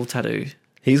a cool tattoo.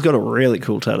 He's got a really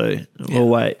cool tattoo. Yeah. We'll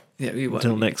wait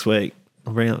until next week.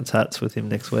 I'll bring up the tats with him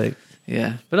next week.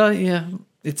 Yeah, but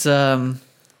it's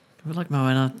we like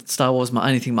Moana. Star Wars,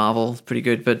 anything Marvel is pretty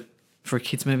good. But for a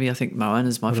kids movie, I think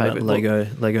Moana's my favorite.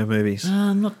 Lego movies.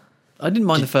 I didn't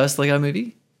mind the first Lego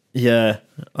movie. Yeah,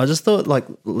 I just thought like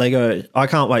Lego. I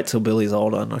can't wait till Billy's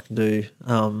older and I can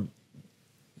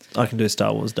do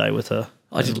Star Wars Day with her.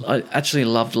 I actually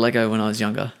loved Lego when I was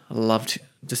younger. I loved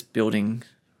just building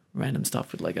random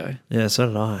stuff with Lego. Yeah, so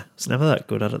did I. I was never that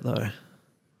good at it though.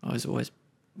 I was always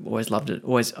loved it.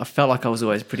 I felt like I was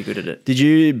always pretty good at it. Did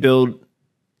you build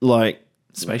like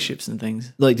spaceships and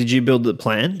things? Like, did you build the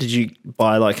plan? Did you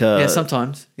buy like a? Yeah,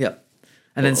 sometimes. Yeah.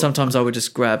 And then sometimes I would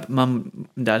just grab. Mum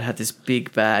and Dad had this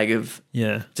big bag of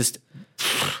just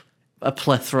a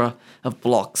plethora of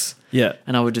blocks. Yeah,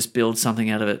 and I would just build something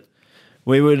out of it.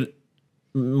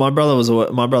 My brother's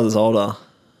older,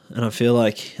 and I feel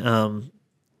like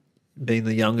being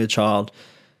the younger child,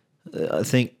 I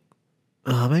think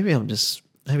maybe that's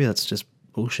just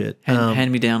bullshit.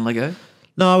 Hand me down Lego.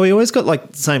 No, we always got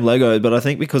like the same Lego, but I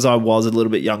think because I was a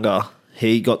little bit younger,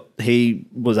 he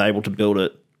was able to build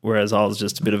it, whereas I was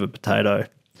just a bit of a potato.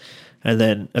 And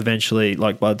then eventually,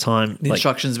 like by the time the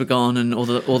instructions were gone and all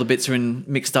the bits are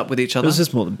mixed up with each other. It was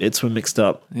just more the bits were mixed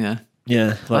up. Yeah.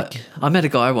 Yeah. I met a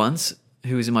guy once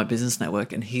who was in my business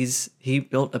network, and he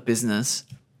built a business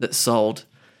that sold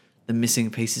the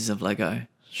missing pieces of Lego.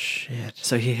 Shit.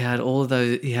 So he had all of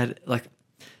those. He had like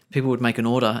people would make an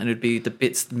order, and it would be the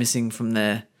bits missing from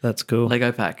their That's cool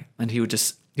Lego pack, and he would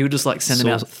just like send them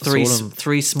out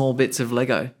three small bits of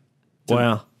Lego.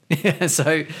 Wow. Yeah.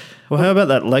 So. Well, how about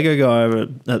that Lego guy over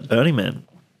at Burning Man?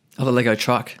 Oh, the Lego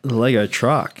truck. The Lego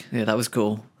truck. Yeah, that was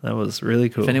cool. That was really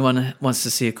cool. If anyone wants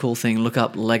to see a cool thing, look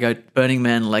up Burning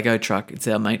Man Lego truck. It's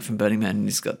our mate from Burning Man, and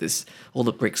he's got all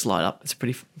the bricks light up. It's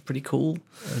pretty cool.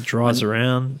 It drives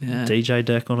around, DJ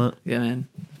deck on it. Yeah, man.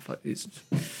 It's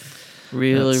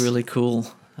really cool.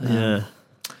 Yeah,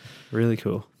 really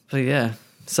cool. But yeah,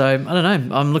 so I don't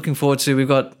know. I'm looking forward to. We've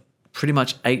got pretty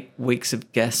much 8 weeks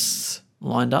of guests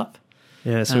lined up.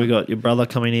 Yeah, so we got your brother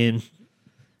coming in.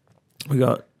 We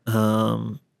got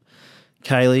Kaylee.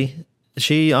 Is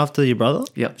she after your brother?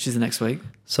 Yep, she's the next week.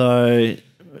 So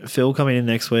Phil coming in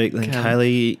next week, then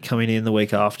Kaylee coming in the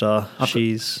week after.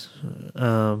 She's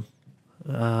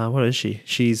what is she?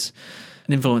 She's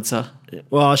an influencer.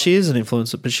 Well, she is an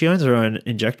influencer, but she owns her own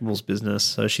injectables business.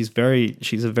 So she's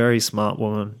a very smart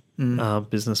woman,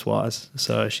 business wise.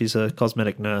 So she's a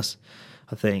cosmetic nurse,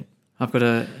 I think. I've got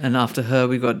and after her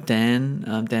we've got Dan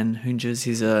Hunges.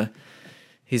 He's a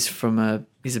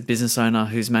business owner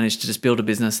who's managed to just build a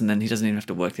business, and then he doesn't even have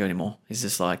to work there anymore. He's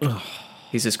just like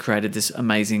he's just created this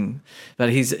amazing.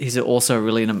 But he's also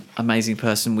really an amazing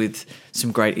person with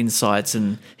some great insights,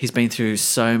 and he's been through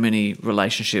so many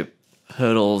relationship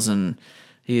hurdles, and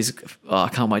I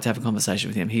can't wait to have a conversation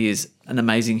with him. He is an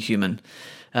amazing human.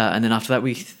 And then after that,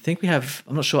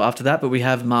 I'm not sure after that, but we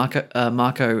have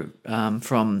Marco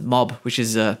from Mob, which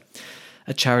is a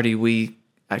charity we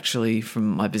actually, from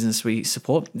my business, we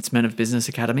support. It's Men of Business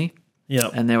Academy.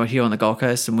 Yeah. And they were here on the Gold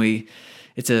Coast, and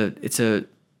it's an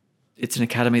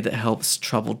academy that helps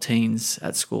troubled teens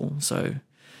at school. So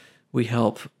we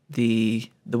help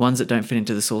the ones that don't fit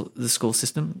into the school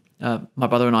system. My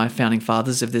brother and I are founding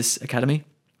fathers of this academy.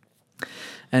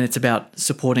 And it's about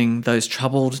supporting those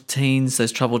troubled teens,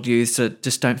 those troubled youths that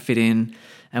just don't fit in,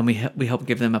 and we help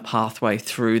give them a pathway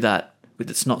through that.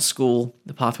 It's not school,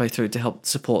 the pathway through to help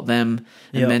support them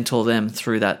and mentor them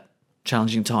through that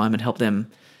challenging time and help them,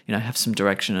 have some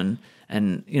direction.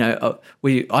 And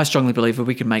I strongly believe if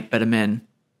we can make better men,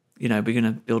 we're going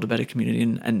to build a better community,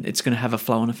 and it's going to have a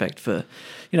flow-on effect for,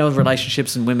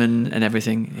 relationships and women and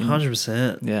everything.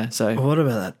 100%. Yeah. So what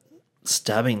about that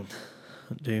stabbing?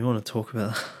 Do you want to talk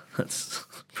about that? That's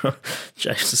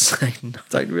James is saying no.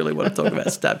 Don't really want to talk about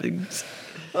stabbings.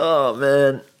 Oh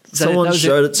man, someone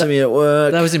showed it to me at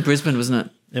work. That was in Brisbane, wasn't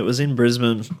it? It was in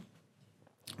Brisbane.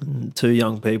 2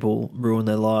 young people ruined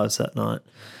their lives that night,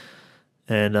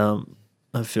 and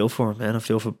I feel for them, man. I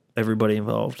feel for everybody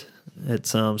involved. It's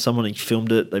someone who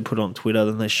filmed it. They put it on Twitter,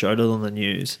 then they showed it on the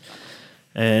news,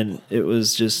 and it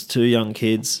was just 2 young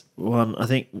kids. I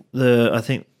think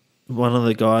one of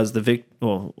the guys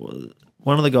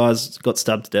got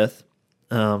stabbed to death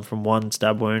from one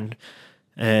stab wound,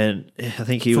 and I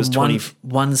think he was 20.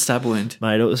 One stab wound,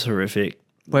 mate. It was horrific.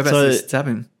 Whereabouts did he stab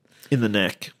him? In the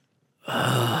neck.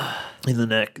 In the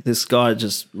neck. This guy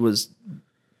just was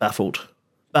baffled.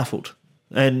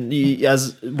 And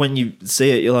when you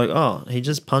see it, you're like, oh, he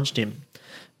just punched him.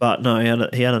 But no,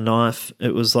 he had a knife.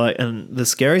 It was like, and the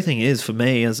scary thing is for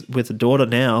me, as with a daughter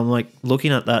now, I'm like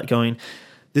looking at that going,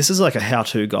 this is like a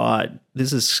how-to guide.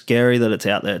 This is scary that it's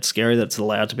out there. It's scary that it's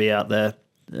allowed to be out there,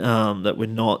 that we're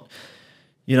not,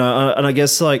 and I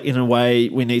guess like in a way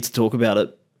we need to talk about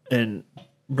it and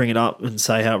bring it up and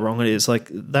say how wrong it is. Like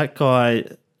that guy,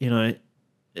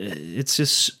 it's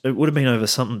just, it would have been over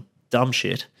something dumb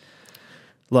shit.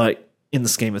 Like in the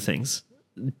scheme of things,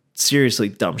 seriously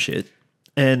dumb shit.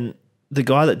 And the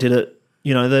guy that did it,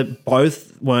 they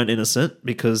both weren't innocent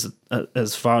because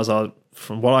as far as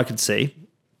from what I could see,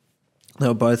 they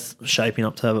were both shaping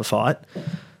up to have a fight,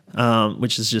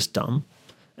 which is just dumb.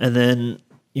 And then,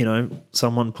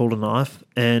 someone pulled a knife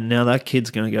and now that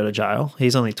kid's going to go to jail.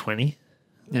 He's only 20.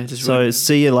 Yeah, so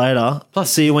see you later.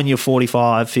 Plus, see you when you're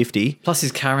 45, 50. Plus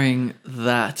he's carrying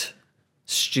that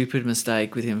stupid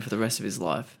mistake with him for the rest of his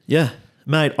life. Yeah.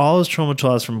 Mate, I was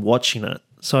traumatized from watching it.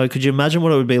 So could you imagine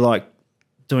what it would be like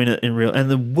doing it in real? And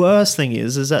the worst thing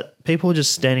is that people are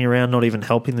just standing around not even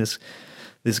helping this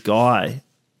guy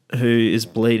who is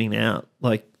bleeding out.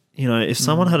 Like, if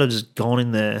someone had just gone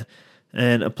in there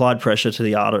and applied pressure to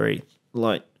the artery,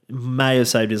 like may have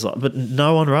saved his life. But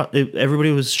no one,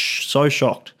 everybody was so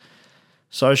shocked.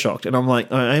 So shocked. And I'm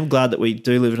like, I am glad that we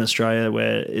do live in Australia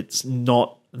where it's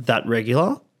not that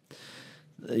regular.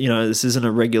 This isn't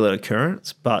a regular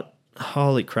occurrence, but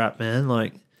holy crap, man.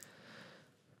 Like,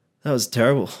 that was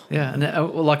terrible. Yeah. And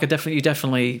you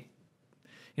definitely,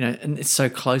 and it's so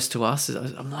close to us.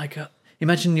 I'm like,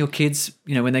 imagine your kids,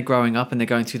 when they're growing up and they're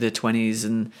going through their 20s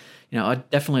and, I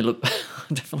definitely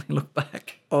look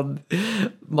back on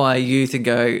my youth and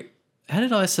go, how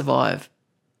did I survive?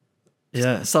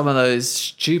 Yeah. Some of those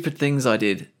stupid things I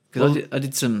did. Because I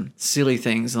did some silly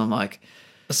things and I'm like...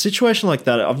 A situation like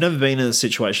that, I've never been in a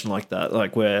situation like that,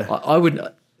 like where... I would...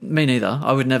 Me neither.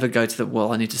 I would never go to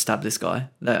I need to stab this guy.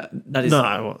 That is...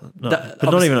 No. But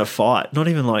not even a fight. Not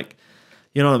even like...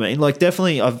 You know what I mean? Like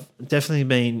I've definitely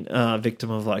been a victim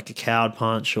of like a coward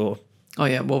punch or... Oh,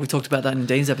 yeah. Well, we talked about that in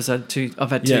Dean's episode too.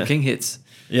 I've had two king hits.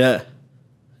 Yeah.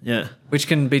 Yeah. Which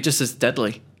can be just as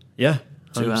deadly. Yeah.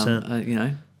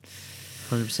 100%.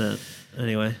 100%.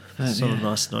 Anyway, it's not a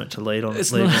nice note to lead on.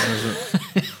 Is it?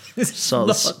 It's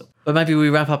not. But maybe we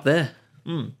wrap up there.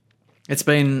 It's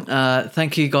been,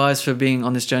 thank you guys for being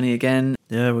on this journey again.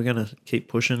 Yeah, we're going to keep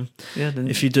pushing. Yeah.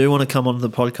 If you do want to come on the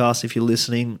podcast, if you're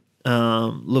listening,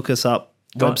 look us up.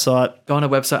 Go on our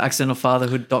website,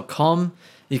 accidentalfatherhood.com.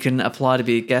 You can apply to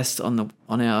be a guest on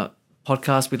our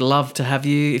podcast. We'd love to have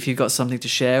you. If you've got something to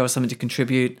share or something to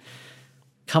contribute,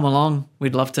 come along.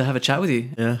 We'd love to have a chat with you.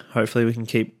 Yeah, hopefully we can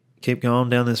keep going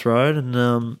down this road.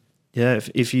 And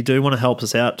if you do want to help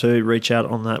us out too, reach out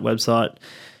on that website.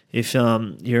 If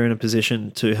you're in a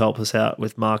position to help us out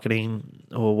with marketing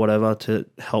or whatever to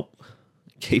help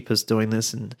keep us doing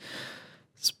this, and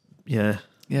this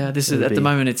is at the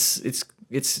moment it's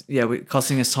we're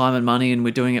costing us time and money, and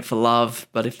we're doing it for love.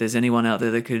 But if there's anyone out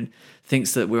there that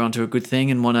thinks that we're onto a good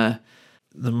thing and want to,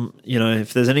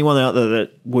 if there's anyone out there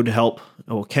that would help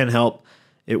or can help,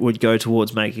 it would go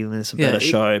towards making this a better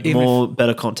show,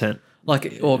 better content.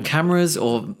 Like, or cameras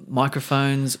or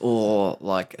microphones or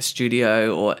like a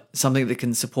studio or something that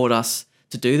can support us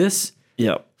to do this.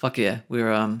 Yep. Fuck yeah.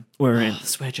 We're in.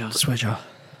 Swear jar.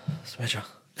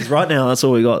 Because right now that's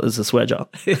all we got is a swear jar.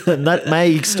 And that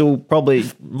may still probably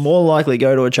more likely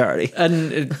go to a charity.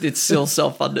 And it's still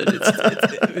self-funded.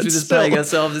 We're just paying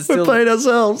ourselves. We're paying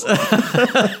ourselves.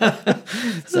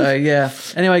 So yeah.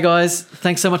 Anyway, guys,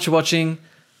 thanks so much for watching.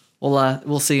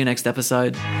 We'll see you next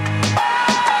episode.